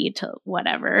the key to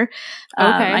whatever. Okay.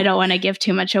 I don't want to give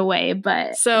too much away,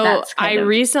 but so I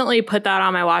recently put that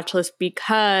on my watch list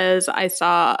because I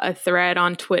saw a thread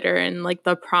on Twitter and like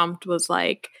the prompt was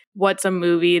like, what's a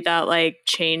movie that like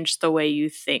changed the way you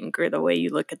think or the way you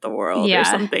look at the world or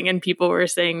something, and people were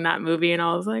saying that movie and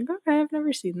I was like, okay, I've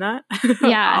never seen that.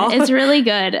 Yeah, it's really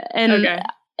good. And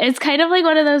it's kind of like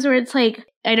one of those where it's like,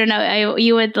 I don't know,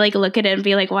 you would like look at it and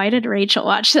be like, why did Rachel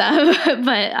watch that?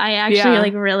 But I actually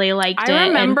like really liked it. I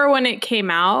remember when it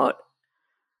came out,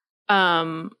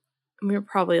 we were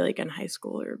probably like in high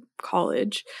school or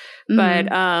college,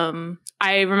 but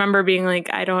I remember being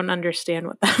like, I don't understand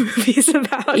what that movie's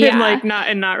about,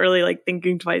 and not really like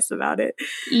thinking twice about it.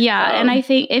 Yeah, and I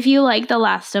think if you like The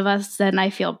Last of Us, then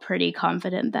I feel pretty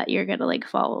confident that you're gonna like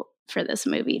fall for this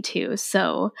movie too.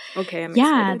 So okay, I'm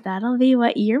excited. That'll be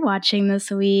what you're watching this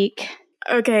week.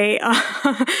 Okay,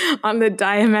 on the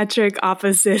diametric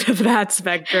opposite of that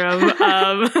spectrum,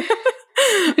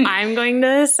 I'm going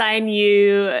to assign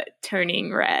you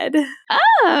Turning Red.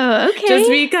 Oh, okay.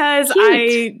 Just because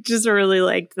I just really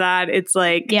liked that. It's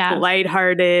like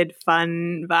lighthearted,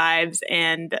 fun vibes.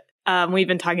 And we've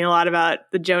been talking a lot about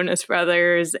the Jonas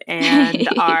Brothers and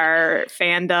our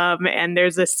fandom. And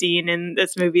there's a scene in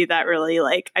this movie that really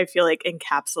like, I feel like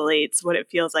encapsulates what it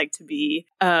feels like to be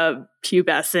a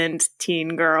pubescent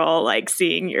teen girl, like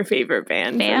seeing your favorite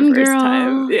band for the first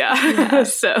time. Yeah.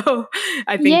 So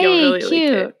I think you'll really like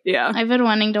it. Yeah. I've been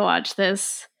wanting to watch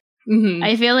this. Mm-hmm.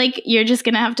 I feel like you're just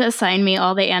going to have to assign me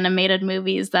all the animated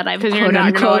movies that I've quote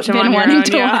unquote been wanting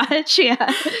to watch.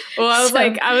 Yeah. Well,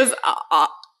 I was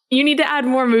you need to add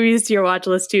more movies to your watch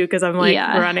list too, because I'm like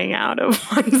running out of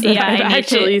ones that I've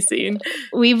actually seen.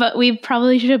 We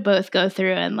probably should both go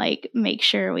through and like make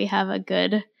sure we have a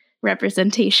good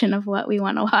representation of what we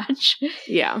want to watch.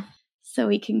 Yeah. So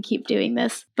we can keep doing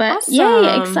this. But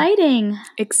yay, exciting.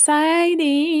 Exciting.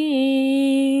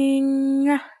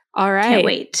 All right. Can't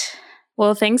wait.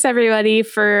 Well, thanks everybody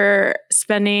for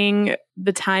spending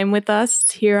the time with us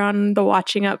here on the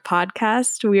Watching Up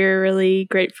podcast. We're really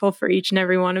grateful for each and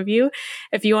every one of you.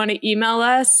 If you want to email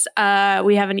us,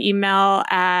 we have an email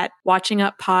at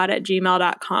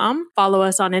watchinguppod@gmail.com. Follow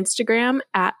us on Instagram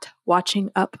at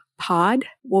watchinguppod.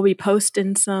 We'll be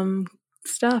posting some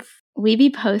stuff. We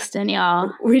be posting,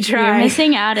 y'all. We try. You're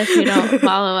missing out if you don't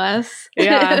follow us.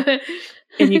 Yeah.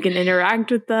 And you can interact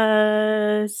with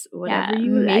us, whatever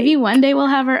you like. Maybe one day we'll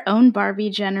have our own Barbie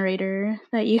generator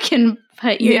that you can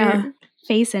put your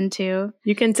face into.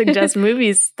 You can suggest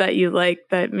movies that you like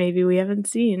that maybe we haven't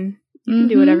seen. You can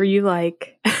do whatever you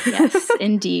like. Yes,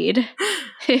 indeed.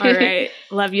 All right.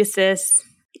 Love you, sis.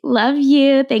 Love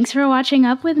you. Thanks for watching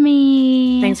up with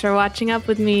me. Thanks for watching up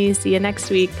with me. See you next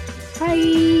week.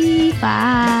 Bye.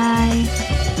 Bye.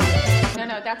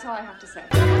 No, that's all I have to say.